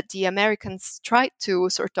elements that the Americans tried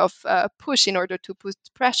to sort of push in order to put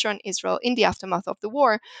pressure on Israel in the aftermath of the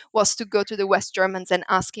war was to go to the West Germans and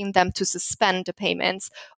asking them to suspend the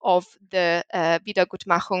payments of the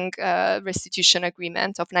Wiedergutmachung restitution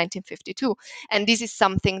agreement of 1952. And this is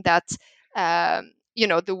something that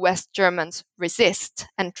the West Germans resist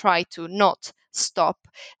and try to not stop.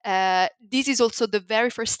 This is also the very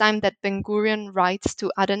first time that Ben Gurion writes to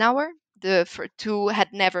Adenauer. The two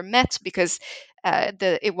had never met because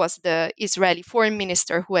it was the Israeli foreign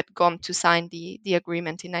minister who had gone to sign the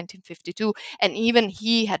agreement in 1952, and even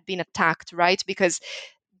he had been attacked, right? Because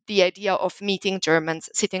the idea of meeting Germans,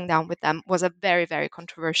 sitting down with them, was a very, very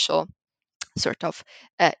controversial sort of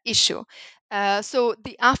issue. So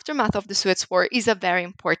the aftermath of the Suez War is a very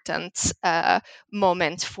important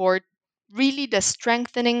moment for really the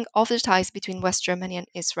strengthening of the ties between West Germany and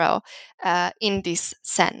Israel in this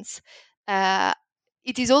sense. Uh,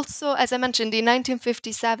 it is also, as I mentioned, in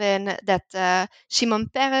 1957 that Shimon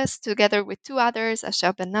Peres, together with two others,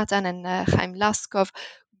 Asher Ben Natan and Chaim Laskov,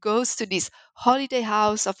 goes to this holiday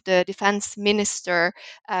house of the defense minister.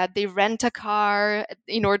 They rent a car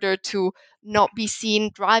in order to not be seen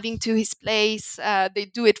driving to his place. They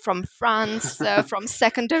do it from France, from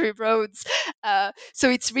secondary roads. So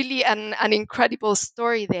it's really an incredible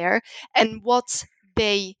story there. And what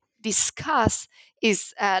they discuss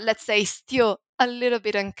is, let's say, still a little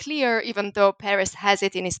bit unclear, even though Peres has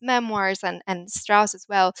it in his memoirs and Strauss as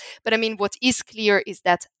well. But I mean, what is clear is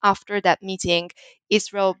that after that meeting,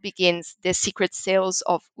 Israel begins the secret sales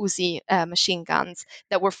of Uzi machine guns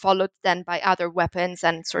that were followed then by other weapons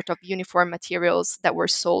and sort of uniform materials that were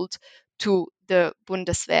sold to the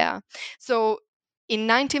Bundeswehr. So in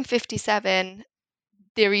 1957,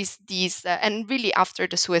 there is these, and really after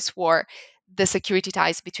the Suez War, the security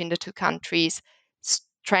ties between the two countries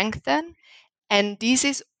strengthen. And this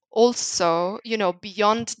is also,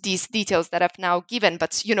 beyond these details that I've now given,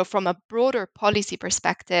 but, from a broader policy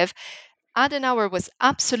perspective, Adenauer was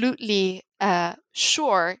absolutely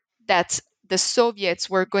sure that the Soviets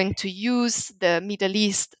were going to use the Middle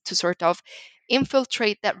East to sort of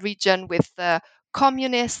infiltrate that region with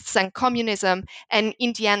communists and communism. And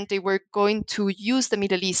in the end, they were going to use the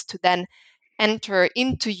Middle East to then enter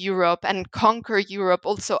into Europe and conquer Europe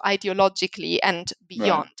also ideologically and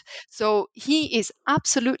beyond. Right. So he is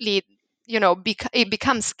absolutely, it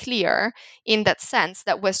becomes clear in that sense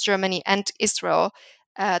that West Germany and Israel,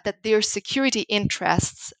 that their security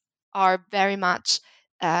interests are very much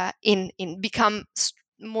become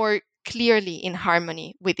more clearly in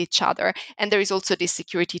harmony with each other. And there is also these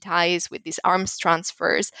security ties with these arms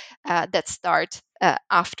transfers that start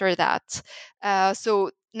after that.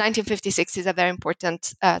 So 1956 is a very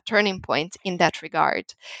important turning point in that regard.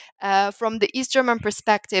 From the East German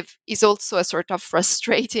perspective, is also a sort of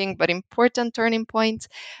frustrating but important turning point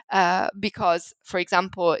because, for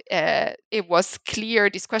example, it was clear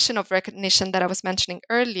this question of recognition that I was mentioning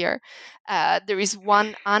earlier. There is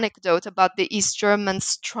one anecdote about the East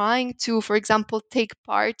Germans trying to, for example, take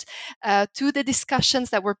part to the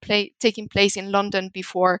discussions that were taking place in London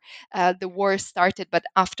before the war started, but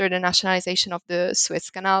after the nationalization of the Suez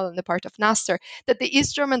Canal on the part of Nasser, that the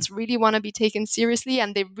East Germans really want to be taken seriously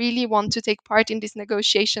and they really want to take part in these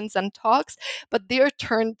negotiations and talks, but they're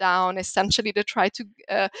turned down essentially to try to,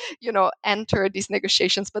 enter these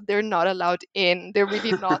negotiations, but they're not allowed in. They're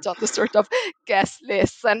really not on the sort of guest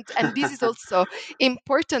lists. And this is also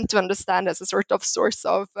important to understand as a sort of source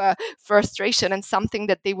of frustration and something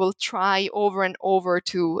that they will try over and over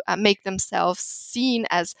to make themselves seen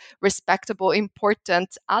as respectable,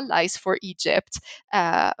 important allies for Egypt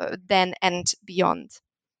then and beyond.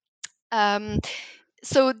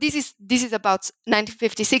 So this is about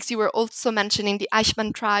 1956. You were also mentioning the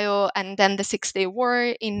Eichmann trial and then the Six-Day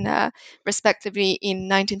War in respectively in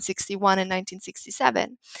 1961 and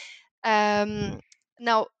 1967.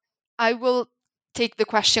 Now, I will take the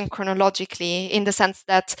question chronologically in the sense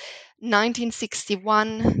that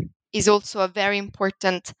 1961 is also a very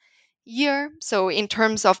important year. So in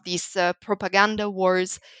terms of these propaganda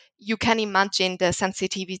wars, you can imagine the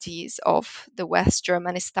sensitivities of the West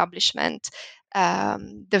German establishment,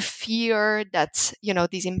 the fear that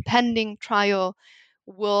this impending trial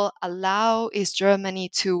will allow East Germany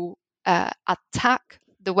to attack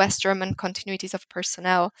the West German continuities of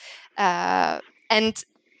personnel, and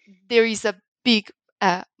there is a big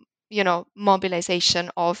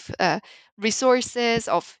mobilization of resources,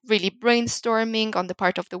 of really brainstorming on the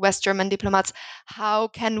part of the West German diplomats. How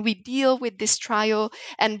can we deal with this trial,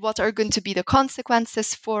 and what are going to be the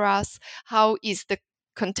consequences for us? How is the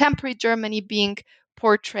contemporary Germany being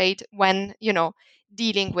portrayed when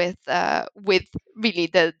dealing with really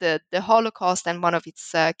the Holocaust and one of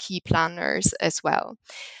its key planners as well?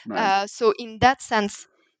 Right. So in that sense,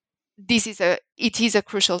 it is a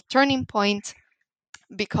crucial turning point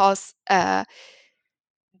because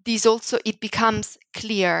it becomes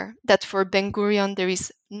clear that for Ben Gurion there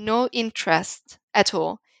is no interest at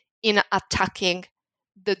all in attacking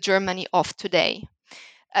the Germany of today.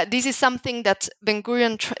 This is something that Ben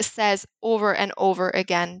Gurion says over and over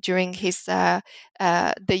again during his the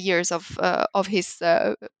years of his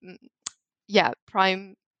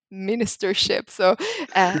prime ministership, so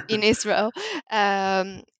in Israel,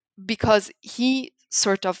 because he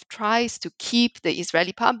sort of tries to keep the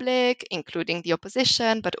Israeli public, including the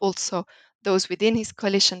opposition, but also those within his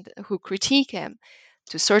coalition who critique him,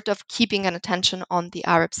 to sort of keeping an attention on the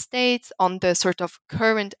Arab states, on the sort of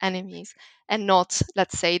current enemies, and not,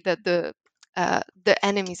 let's say, the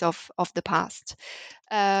enemies of the past.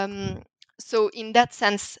 So in that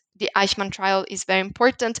sense, the Eichmann trial is very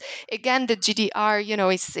important. Again, the GDR,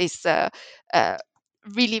 is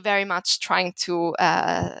really very much trying to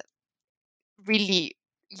really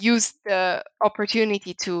use the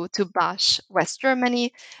opportunity to bash West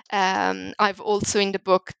Germany. I've also in the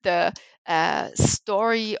book the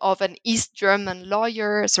story of an East German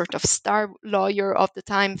lawyer, a sort of star lawyer of the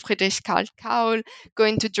time, Friedrich Karl Kaul,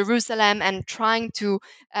 going to Jerusalem and trying to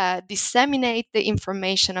disseminate the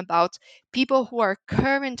information about people who are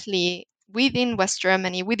currently within West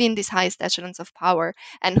Germany, within these highest echelons of power,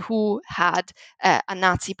 and who had a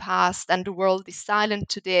Nazi past, and the world is silent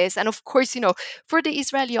to this. And of course, for the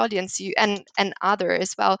Israeli audience and other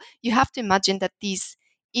as well, you have to imagine that this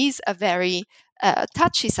is a very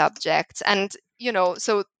touchy subject. And,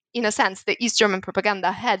 so in a sense, the East German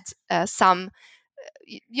propaganda had some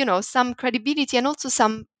credibility and also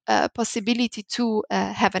some possibility to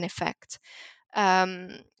have an effect.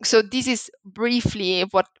 So this is briefly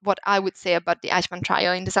what I would say about the Eichmann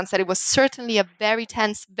trial, in the sense that it was certainly a very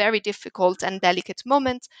tense, very difficult and delicate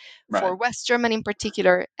moment Right. for West Germany in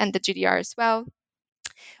particular, and the GDR as well.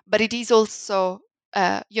 But it is also,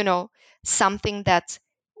 something that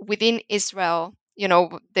within Israel,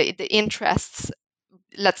 the interests,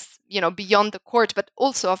 beyond the court, but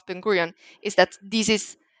also of Ben Gurion, is that this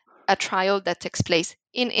is a trial that takes place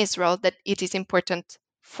in Israel, that it is important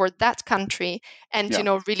for that country, and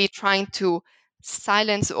Yeah. really trying to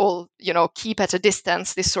silence all, keep at a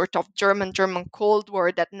distance this sort of German Cold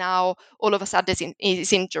War that now all of a sudden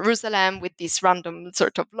is in Jerusalem, with these random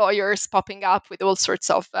sort of lawyers popping up with all sorts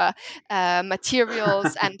of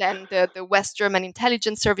materials, and then the West German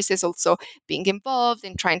intelligence services also being involved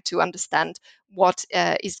in trying to understand what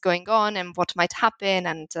is going on and what might happen,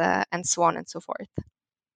 and so on and so forth.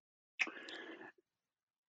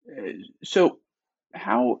 So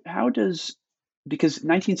how does, because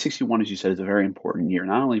 1961, as you said, is a very important year,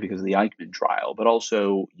 not only because of the Eichmann trial, but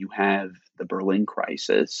also you have the Berlin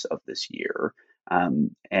crisis of this year.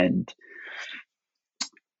 And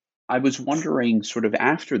I was wondering, sort of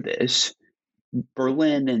after this,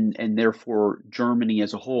 Berlin and therefore Germany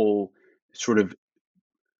as a whole sort of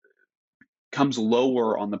comes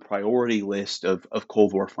lower on the priority list of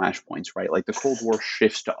Cold War flashpoints, right? Like the Cold War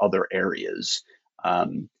shifts to other areas.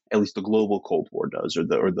 At least the global Cold War does, or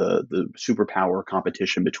the superpower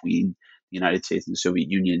competition between the United States and the Soviet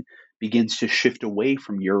Union begins to shift away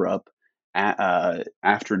from Europe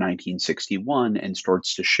after 1961 and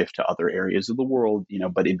starts to shift to other areas of the world.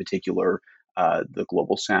 But in particular, the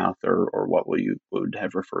global South, or what you would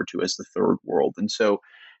have referred to as the Third World. And so,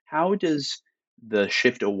 how does the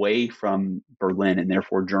shift away from Berlin, and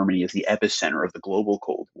therefore Germany as the epicenter of the global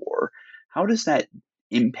Cold War, how does that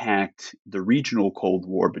impact the regional Cold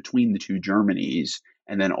War between the two Germanys,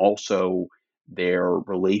 and then also their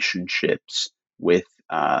relationships with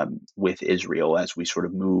Israel as we sort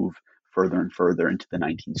of move further and further into the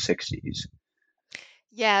 1960s?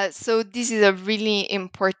 Yeah, so this is a really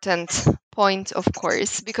important point, of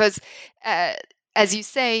course, because uh, as you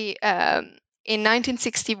say, in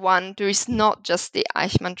 1961, there is not just the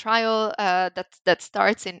Eichmann trial that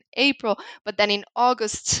starts in April, but then in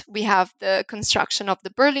August we have the construction of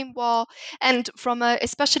the Berlin Wall, and from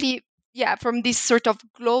this sort of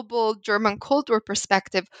global German Cold War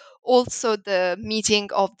perspective, also the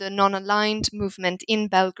meeting of the non-aligned movement in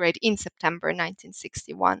Belgrade in September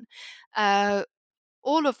 1961. Uh,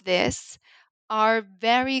 all of this are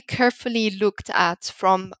very carefully looked at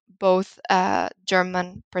from both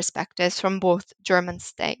German perspectives, from both German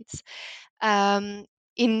states.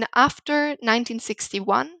 In after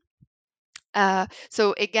 1961,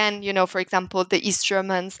 so again, for example, the East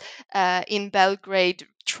Germans in Belgrade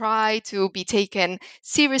try to be taken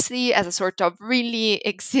seriously as a sort of really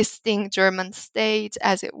existing German state,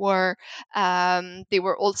 as it were. They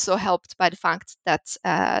were also helped by the fact that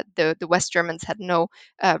the West Germans had no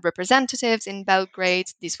representatives in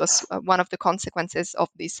Belgrade. This was one of the consequences of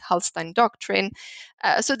this Hallstein Doctrine.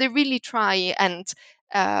 So they really try and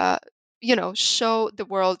show the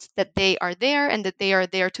world that they are there, and that they are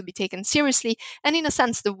there to be taken seriously. And in a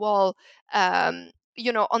sense, the wall, on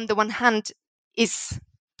the one hand, is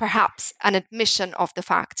perhaps an admission of the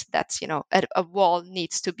fact that a wall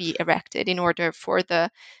needs to be erected in order for the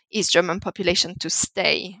East German population to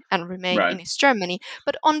stay and remain Right. in East Germany.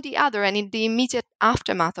 But on the other, and in the immediate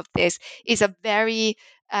aftermath of this, is a very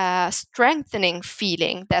strengthening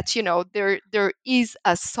feeling that there is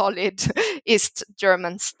a solid East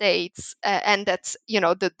German state, and that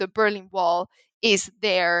the Berlin Wall is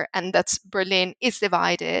there, and that Berlin is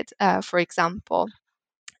divided, for example.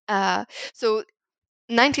 So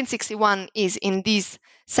 1961 is in this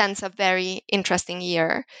sense a very interesting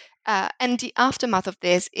year. And the aftermath of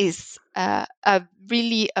this is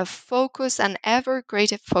really a focus, an ever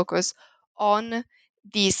greater focus on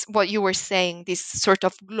this, what you were saying, this sort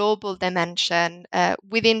of global dimension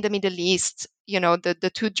within the Middle East.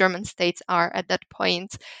 The two German states are at that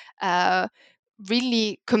point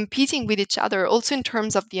really competing with each other, also in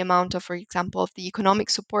terms of the amount of, for example, of the economic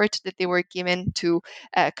support that they were given to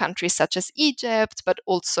countries such as Egypt, but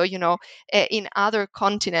also, in other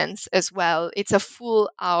continents as well. It's a full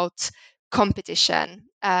out competition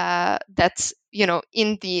that,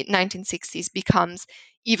 in the 1960s becomes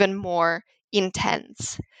even more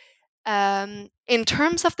intense. In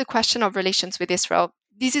terms of the question of relations with Israel,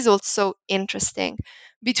 this is also interesting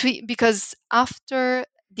because after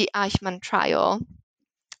the Eichmann trial,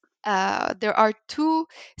 there are two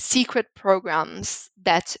secret programs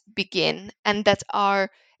that begin, and that are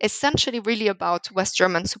essentially really about West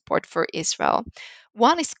German support for Israel.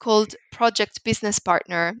 One is called Project Business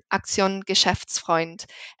Partner, Aktion Geschäftsfreund.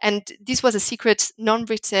 And this was a secret, non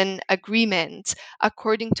written agreement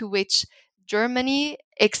according to which Germany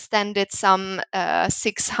extended some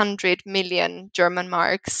 600 million German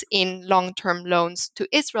marks in long term loans to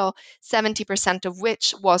Israel, 70% of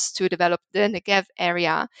which was to develop the Negev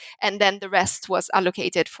area. And then the rest was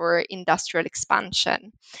allocated for industrial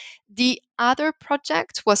expansion. The other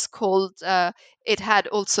project was called, it had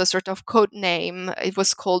also a sort of code name. It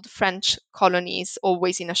was called French Colonies,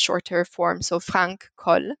 always in a shorter form, so Franc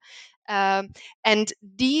Col. And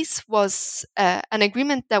this was an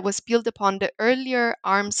agreement that was built upon the earlier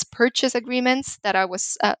arms purchase agreements that I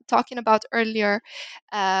was talking about earlier.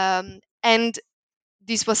 And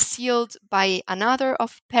this was sealed by another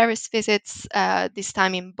of Paris visits, this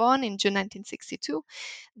time in Bonn in June 1962,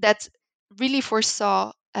 that really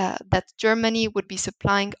foresaw that Germany would be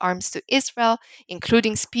supplying arms to Israel,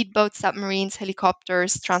 including speedboats, submarines,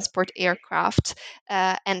 helicopters, transport aircraft,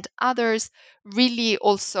 and others. Really,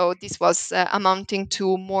 also, this was amounting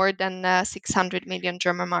to more than 600 million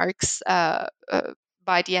German marks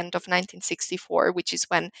by the end of 1964, which is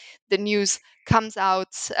when the news comes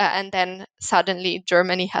out, and then suddenly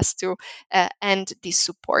Germany has to end this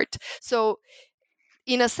support. So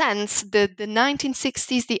in a sense, the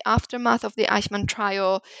 1960s, the aftermath of the Eichmann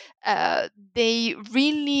trial, they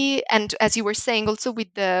really, and as you were saying, also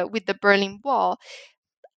with the Berlin Wall,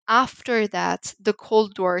 after that, the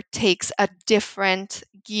Cold War takes a different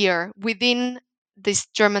gear within this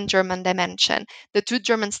German dimension. The two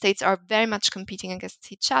German states are very much competing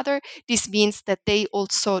against each other. This means that they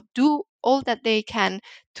also do all that they can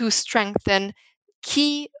to strengthen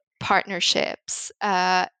key partnerships.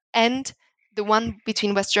 And the one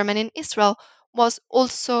between West Germany and Israel was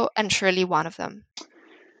also and surely one of them.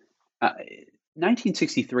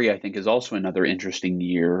 1963, I think, is also another interesting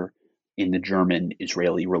year in the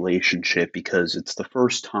German-Israeli relationship because it's the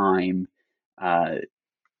first time,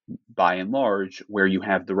 by and large, where you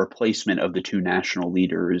have the replacement of the two national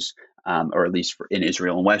leaders, or at least in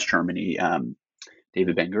Israel and West Germany.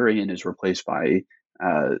 David Ben Gurion is replaced by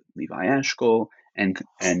Levi Eshkol, and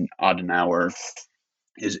Adenauer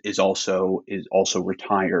is also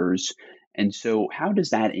retires. And so, how does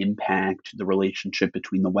that impact the relationship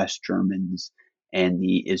between the West Germans and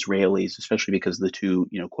the Israelis, especially because the two,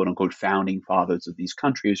 quote unquote, founding fathers of these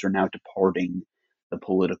countries are now departing the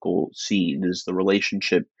political scene? Does the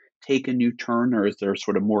relationship take a new turn, or is there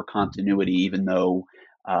sort of more continuity, even though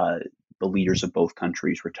the leaders of both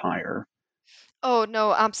countries retire? Oh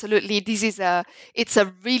no, absolutely. It's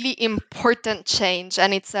a really important change,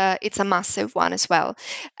 and it's a massive one as well.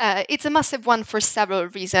 It's a massive one for several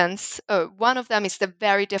reasons. One of them is the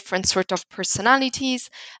very different sort of personalities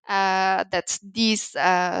that these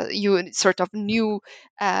you sort of new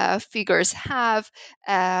figures have.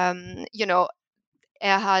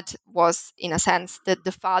 Erhard was, in a sense,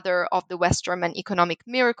 the father of the West German economic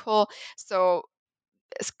miracle. So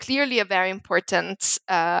it's clearly a very important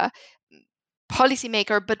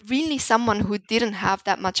policymaker, but really someone who didn't have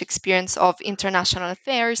that much experience of international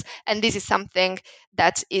affairs. And this is something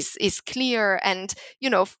that is clear. And,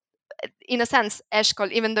 in a sense, Eshkol,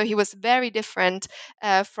 even though he was very different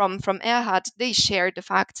from Erhard, they shared the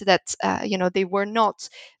fact that, they were not,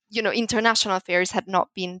 international affairs had not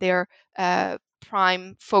been their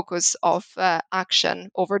prime focus of action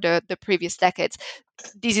over the previous decades.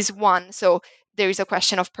 This is one. So there is a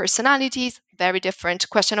question of personalities, very different.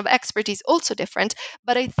 Question of expertise, also different.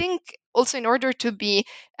 But I think also, in order to be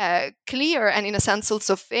clear and in a sense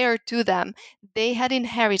also fair to them, they had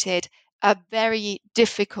inherited a very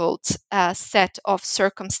difficult set of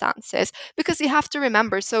circumstances, because you have to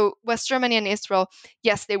remember, so West Germany and Israel,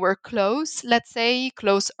 yes, they were close, let's say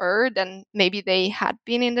closer than maybe they had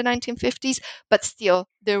been in the 1950s, but still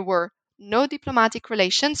there were no diplomatic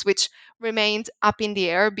relations, which remained up in the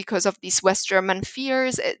air because of these West German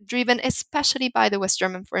fears, driven especially by the West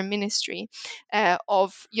German Foreign Ministry,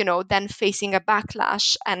 of then facing a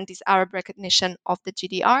backlash and this Arab recognition of the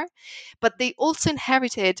GDR. But they also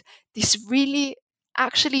inherited these really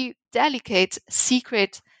actually delicate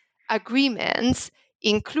secret agreements,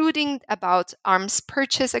 including about arms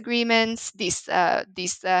purchase agreements, these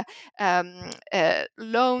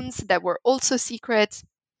loans that were also secret.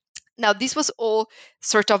 Now, this was all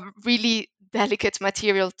sort of really delicate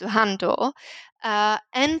material to handle.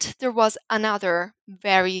 And there was another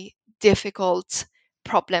very difficult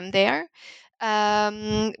problem there,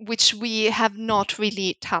 which we have not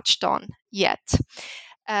really touched on yet.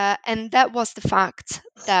 And that was the fact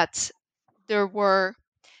that there were,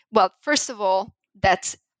 well, first of all,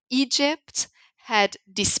 that Egypt had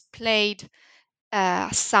displayed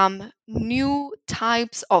some new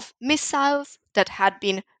types of missiles that had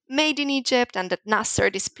been made in Egypt and that Nasser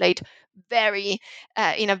displayed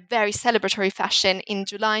in a very celebratory fashion in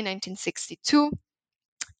July 1962.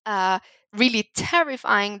 Really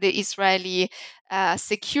terrifying the Israeli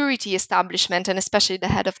security establishment and especially the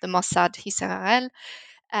head of the Mossad, Hissar Harel,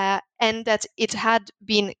 and that it had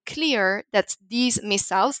been clear that these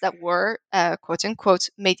missiles that were quote unquote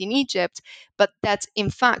made in Egypt, but that in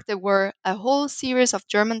fact there were a whole series of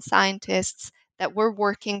German scientists that were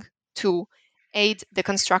working to aid the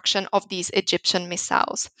construction of these Egyptian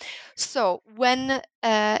missiles. So when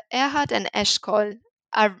Erhard and Eshkol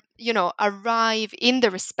arrive in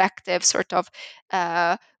the respective sort of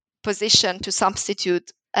position to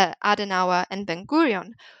substitute Adenauer and Ben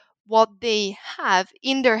Gurion, what they have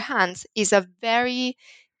in their hands is a very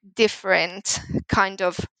different kind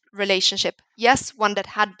of relationship. Yes, one that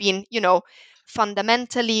had been,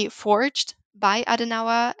 fundamentally forged by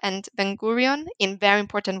Adenauer and Ben Gurion in very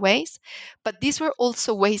important ways, but these were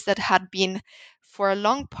also ways that had been, for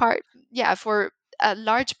for a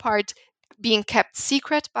large part, being kept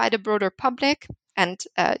secret by the broader public. And,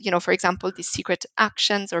 for example, these secret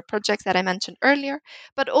actions or projects that I mentioned earlier,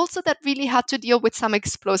 but also that really had to deal with some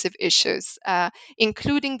explosive issues,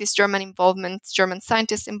 including this German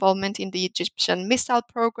scientists' involvement in the Egyptian missile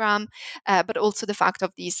program, but also the fact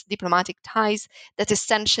of these diplomatic ties that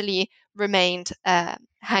essentially remained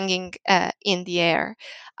hanging in the air.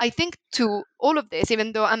 I think to all of this,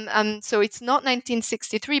 even though so it's not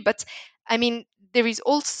 1963, but I mean, there is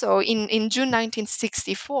also in June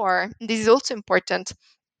 1964, this is also important,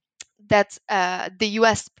 that the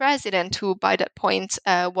US president, who by that point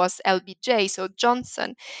was LBJ, so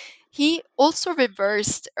Johnson, he also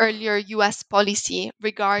reversed earlier US policy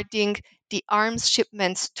regarding the arms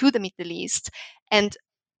shipments to the Middle East, and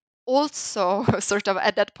also sort of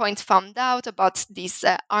at that point found out about these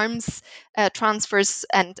arms transfers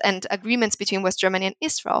and agreements between West Germany and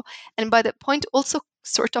Israel. And by that point also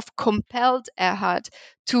sort of compelled Erhard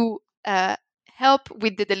to help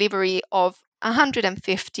with the delivery of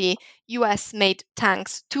 150 US-made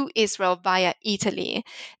tanks to Israel via Italy.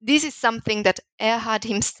 This is something that Erhard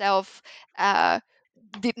himself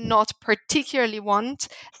did not particularly want.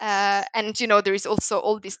 And, there is also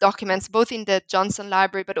all these documents, both in the Johnson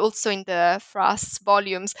Library, but also in the Frass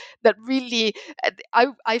volumes, that really,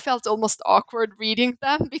 I felt almost awkward reading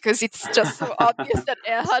them because it's just so obvious that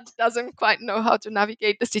Erhard doesn't quite know how to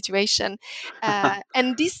navigate the situation.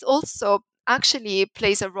 And this also actually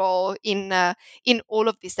plays a role in all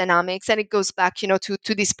of these dynamics, and it goes back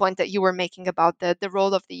to this point that you were making about the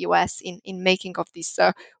role of the US in making of this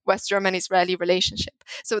West German Israeli relationship.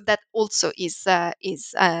 So that also is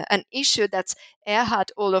an issue that Erhard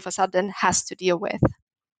all of a sudden has to deal with.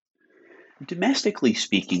 Domestically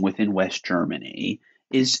speaking, within West Germany,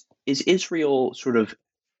 is Israel sort of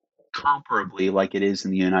comparably like it is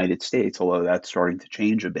in the United States, although that's starting to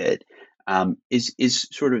change a bit? Is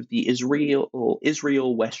sort of the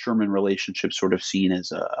Israel West German relationship sort of seen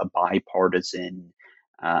as a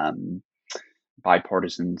um,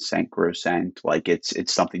 bipartisan sacrosanct, like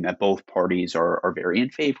it's something that both parties are very in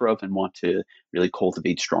favor of and want to really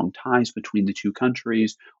cultivate strong ties between the two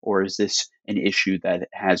countries? Or is this an issue that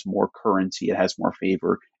has more currency, it has more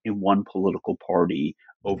favor in one political party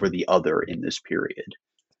over the other in this period?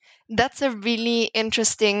 That's a really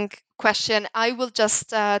interesting question. I will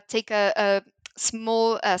just take a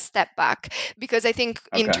small step back, because I think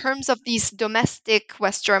in Okay. terms of these domestic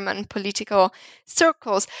West German political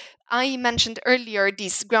circles, I mentioned earlier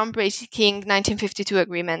this groundbreaking 1952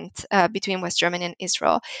 agreement between West Germany and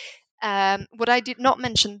Israel. What I did not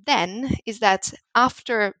mention then is that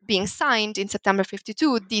after being signed in September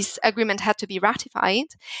 52, this agreement had to be ratified,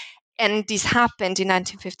 and this happened in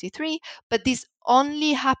 1953, but this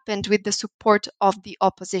only happened with the support of the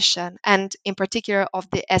opposition, and in particular of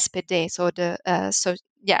the SPD,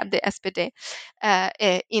 the SPD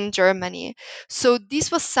in Germany. So this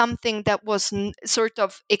was something that was sort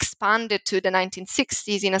of expanded to the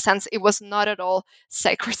 1960s. In a sense, it was not at all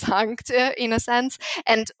sacrosanct in a sense.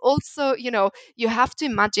 And also, you have to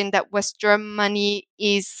imagine that West Germany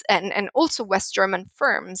is, and also West German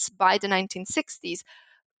firms by the 1960s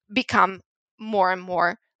become more and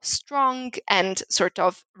more strong and sort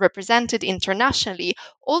of represented internationally.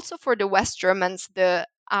 Also, for the West Germans, the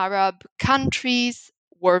Arab countries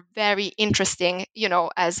were very interesting,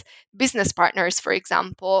 as business partners, for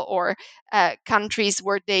example, or countries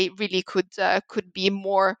where they really could be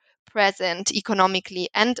more present economically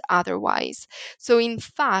and otherwise. So in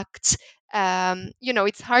fact,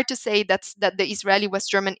 it's hard to say that the Israeli-West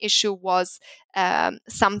German issue was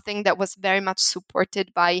something that was very much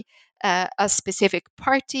supported by a specific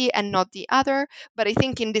party and not the other. But I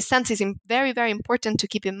think in this sense, it's very, very important to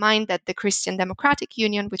keep in mind that the Christian Democratic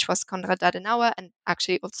Union, which was Konrad Adenauer and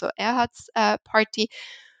actually also Erhard's party,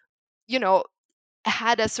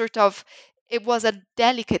 had a sort of, it was a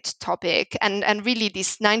delicate topic, and really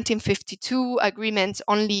this 1952 agreement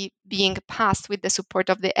only being passed with the support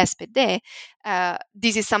of the SPD,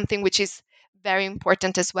 this is something which is very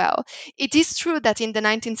important as well. It is true that in the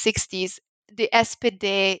 1960s, the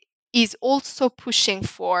SPD is also pushing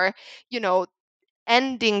for,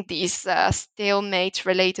 ending this stalemate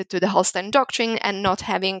related to the Holstein Doctrine and not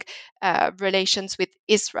having relations with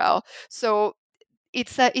Israel. So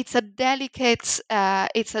it's a delicate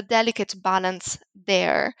balance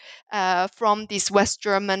there from this West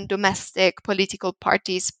German domestic political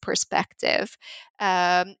party's perspective,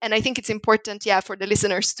 and I think it's important, for the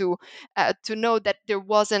listeners to know that there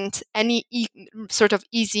wasn't any sort of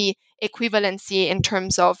easy equivalency in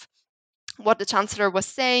terms of what the chancellor was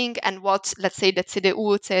saying and what, let's say, the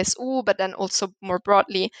CDU, CSU, but then also more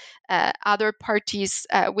broadly, other parties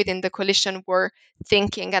within the coalition were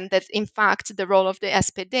thinking, and that in fact the role of the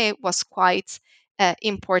SPD was quite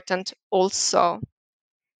important also.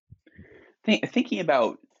 Thinking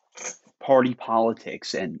about party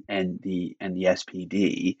politics and the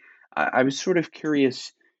SPD, I was sort of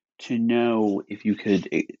curious to know if you could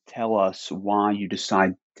tell us why you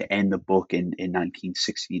decided to end the book in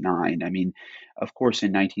 1969. I mean, of course, in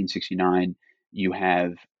 1969, you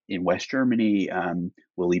have in West Germany,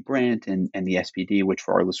 Willy Brandt and the SPD, which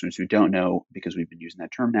for our listeners who don't know, because we've been using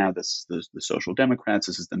that term now, this the Social Democrats.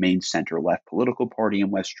 This is the main center-left political party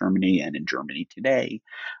in West Germany and in Germany today.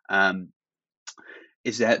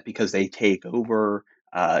 Is that because they take over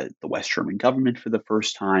the West German government for the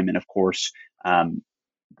first time? And of course,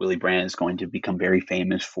 Willy Brandt is going to become very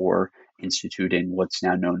famous for instituting what's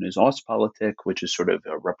now known as Ostpolitik, which is sort of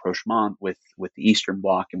a rapprochement with the Eastern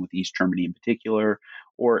Bloc and with East Germany in particular.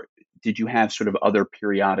 Or did you have sort of other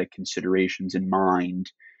periodic considerations in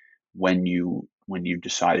mind when you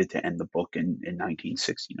decided to end the book in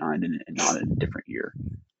 1969 and not in a different year?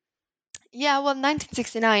 Yeah, well,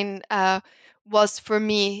 1969 was for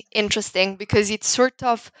me interesting because it sort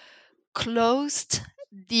of closed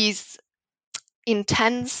these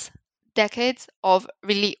intense decades of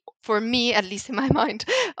really, for me, at least in my mind,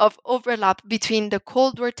 of overlap between the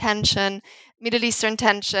Cold War tension, Middle Eastern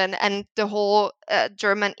tension, and the whole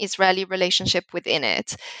German-Israeli relationship within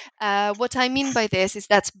it. What I mean by this is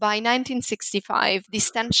that by 1965,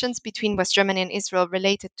 these tensions between West Germany and Israel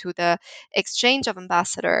related to the exchange of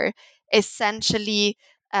ambassador essentially,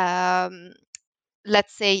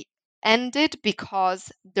 let's say, ended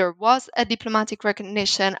because there was a diplomatic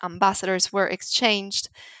recognition, ambassadors were exchanged,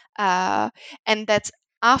 and that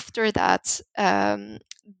after that,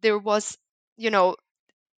 there was,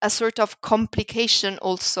 a sort of complication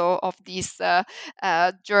also of this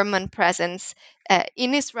German presence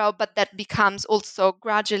in Israel, but that becomes also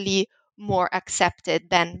gradually more accepted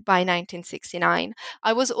than by 1969.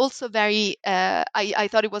 I was also I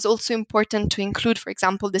thought it was also important to include, for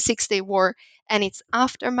example, the Six-Day War and its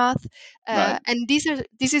aftermath. Right. And this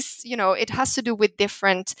is, it has to do with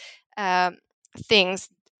different things.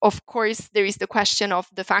 Of course, there is the question of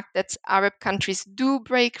the fact that Arab countries do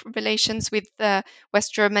break relations with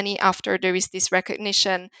West Germany after there is this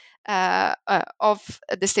recognition of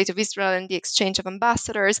the State of Israel and the exchange of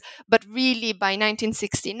ambassadors. But really, by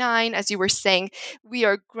 1969, as you were saying, we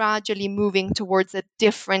are gradually moving towards a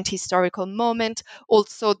different historical moment.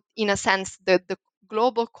 Also, in a sense, the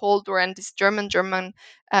global Cold War and this German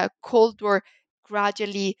Cold War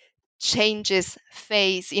gradually changes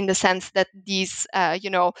phase in the sense that these,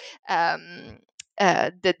 the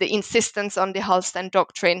insistence on the Holstein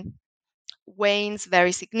Doctrine wanes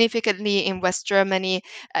very significantly in West Germany.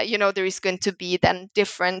 There is going to be then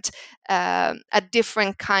a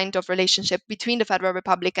different kind of relationship between the Federal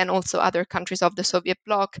Republic and also other countries of the Soviet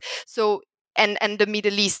bloc. So, and the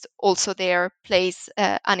Middle East also there plays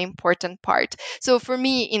an important part. So for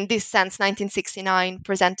me, in this sense, 1969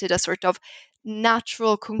 presented a sort of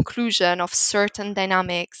natural conclusion of certain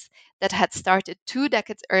dynamics that had started 2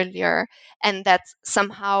 decades earlier and that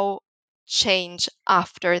somehow change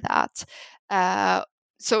after that.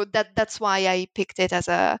 so that's why I picked it as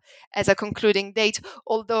a concluding date.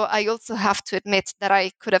 Although I also have to admit that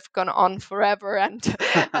I could have gone on forever, and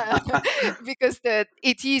because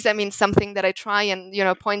it is, I mean, something that I try and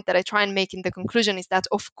point that I try and make in the conclusion is that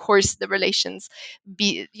of course the relations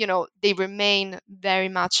they remain very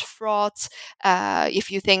much fraught.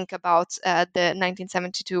 If you think about the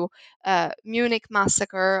 1972 Munich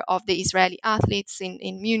massacre of the Israeli athletes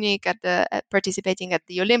in Munich at the participating at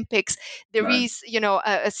the Olympics, there Right. is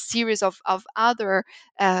a series of other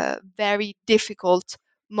very difficult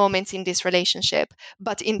moments in this relationship.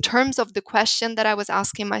 But in terms of the question that I was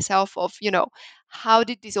asking myself of how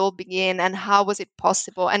did this all begin and how was it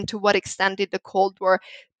possible and to what extent did the Cold War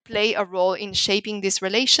play a role in shaping these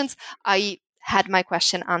relations, I had my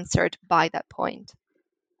question answered by that point.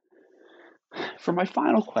 For my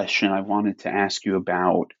final question, I wanted to ask you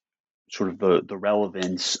about sort of the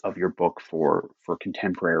relevance of your book for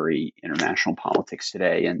contemporary international politics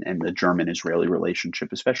today and the German-Israeli relationship,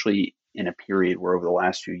 especially in a period where over the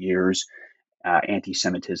last few years,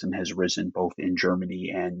 anti-Semitism has risen both in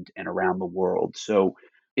Germany and around the world. So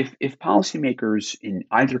if policymakers in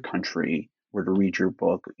either country were to read your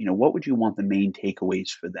book, what would you want the main takeaways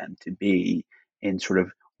for them to be in sort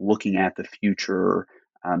of looking at the future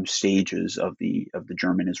stages of the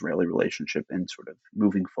German-Israeli relationship and sort of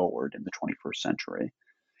moving forward in the 21st century?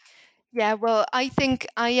 Yeah, well, I think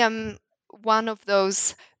I am one of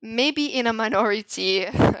those, maybe in a minority,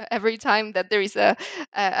 every time that there is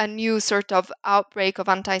a new sort of outbreak of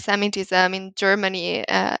anti-Semitism in Germany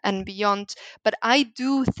and beyond. But I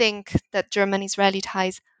do think that German-Israeli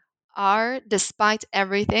ties are, despite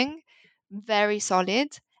everything, very solid,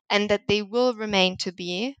 and that they will remain to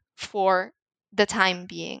be for the time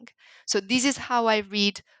being. So this is how I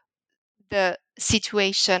read the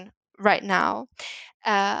situation right now.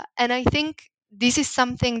 And I think this is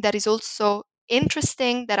something that is also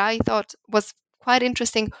interesting, that I thought was quite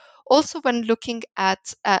interesting, also when looking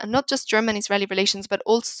at not just German-Israeli relations, but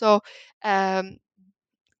also um,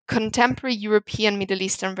 contemporary European Middle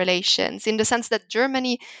Eastern relations, in the sense that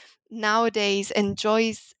Germany nowadays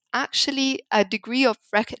enjoys actually a degree of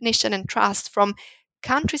recognition and trust from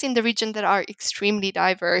countries in the region that are extremely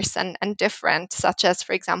diverse and different, such as,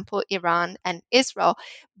 for example, Iran and Israel,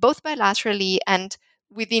 both bilaterally and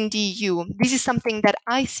within the EU. This is something that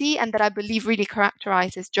I see and that I believe really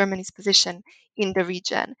characterizes Germany's position in the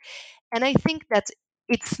region. And I think that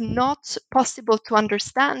it's not possible to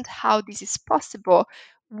understand how this is possible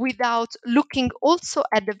without looking also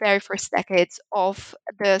at the very first decades of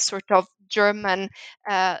the sort of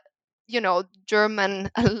uh, German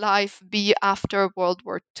life be after World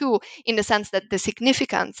War II, in the sense that the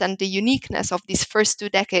significance and the uniqueness of these first 2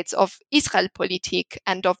 decades of Israelpolitik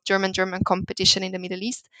and of German competition in the Middle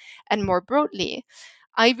East, and more broadly,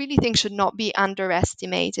 I really think should not be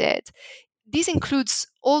underestimated. This includes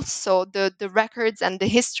also the records and the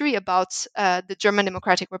history about the German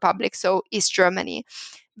Democratic Republic, so East Germany.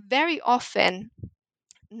 Very often,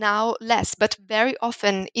 now less, but very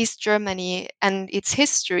often East Germany and its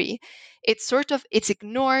history, it's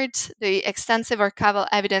ignored. The extensive archival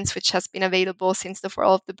evidence which has been available since the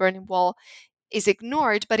fall of the Berlin Wall is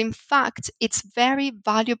ignored, but in fact, it's very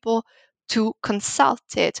valuable to consult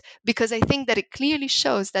it, because I think that it clearly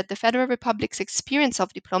shows that the Federal Republic's experience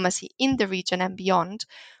of diplomacy in the region and beyond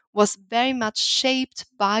was very much shaped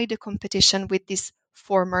by the competition with this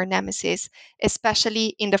former nemesis,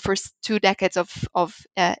 especially in the first 2 decades of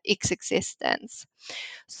its existence.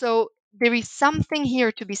 So there is something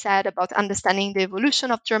here to be said about understanding the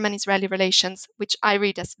evolution of German-Israeli relations, which I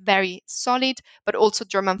read as very solid, but also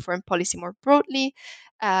German foreign policy more broadly,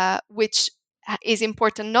 which is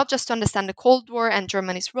important not just to understand the Cold War and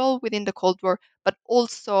Germany's role within the Cold War, but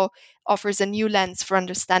also offers a new lens for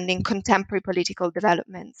understanding contemporary political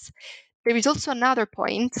developments. There is also another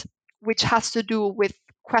point which has to do with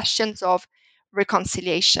questions of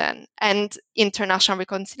reconciliation and international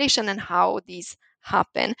reconciliation and how these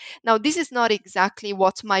happen. Now, this is not exactly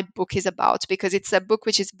what my book is about, because it's a book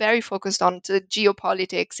which is very focused on the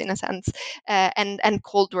geopolitics, in a sense, and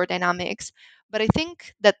Cold War dynamics. But I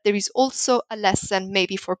think that there is also a lesson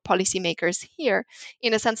maybe for policymakers here,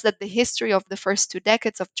 in a sense that the history of the first 2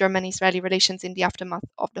 decades of German-Israeli relations in the aftermath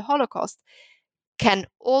of the Holocaust can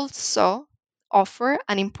also offer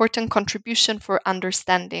an important contribution for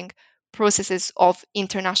understanding processes of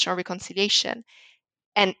international reconciliation.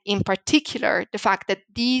 And in particular, the fact that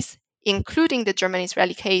these, including the German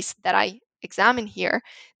Israeli case that I examine here,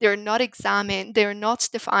 they're not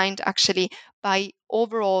defined actually by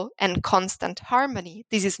overall and constant harmony.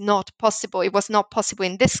 This is not possible. It was not possible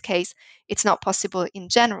in this case. It's not possible in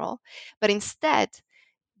general. But instead,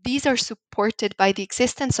 these are supported by the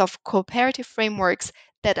existence of cooperative frameworks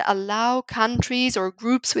that allow countries or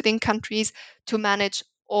groups within countries to manage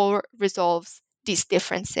or resolve these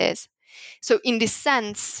differences. So in this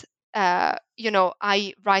sense,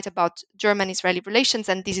 I write about German-Israeli relations,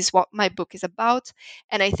 and this is what my book is about.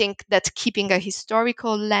 And I think that keeping a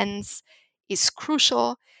historical lens is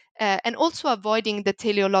crucial, and also avoiding the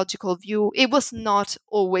teleological view. It was not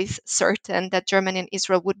always certain that Germany and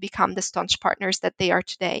Israel would become the staunch partners that they are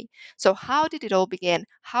today. So how did it all begin?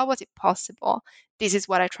 How was it possible? This is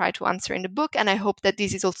what I try to answer in the book, and I hope that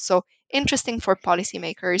this is also interesting for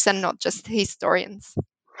policymakers and not just historians.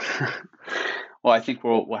 Well, I think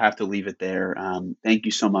we'll have to leave it there. Thank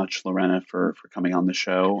you so much, Lorena, for coming on the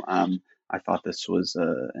show. I thought this was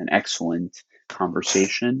an excellent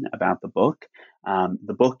conversation about the book.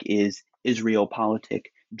 The book is Israelpolitik,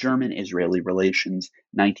 German-Israeli Relations,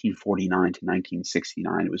 1949 to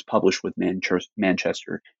 1969. It was published with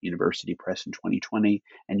Manchester University Press in 2020,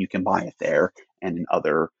 and you can buy it there and in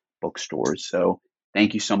other bookstores. So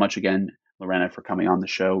thank you so much again, Lorena, for coming on the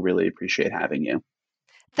show. Really appreciate having you.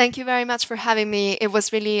 Thank you very much for having me. It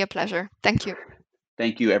was really a pleasure. Thank you.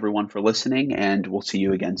 Thank you, everyone, for listening, and we'll see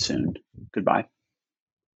you again soon. Goodbye.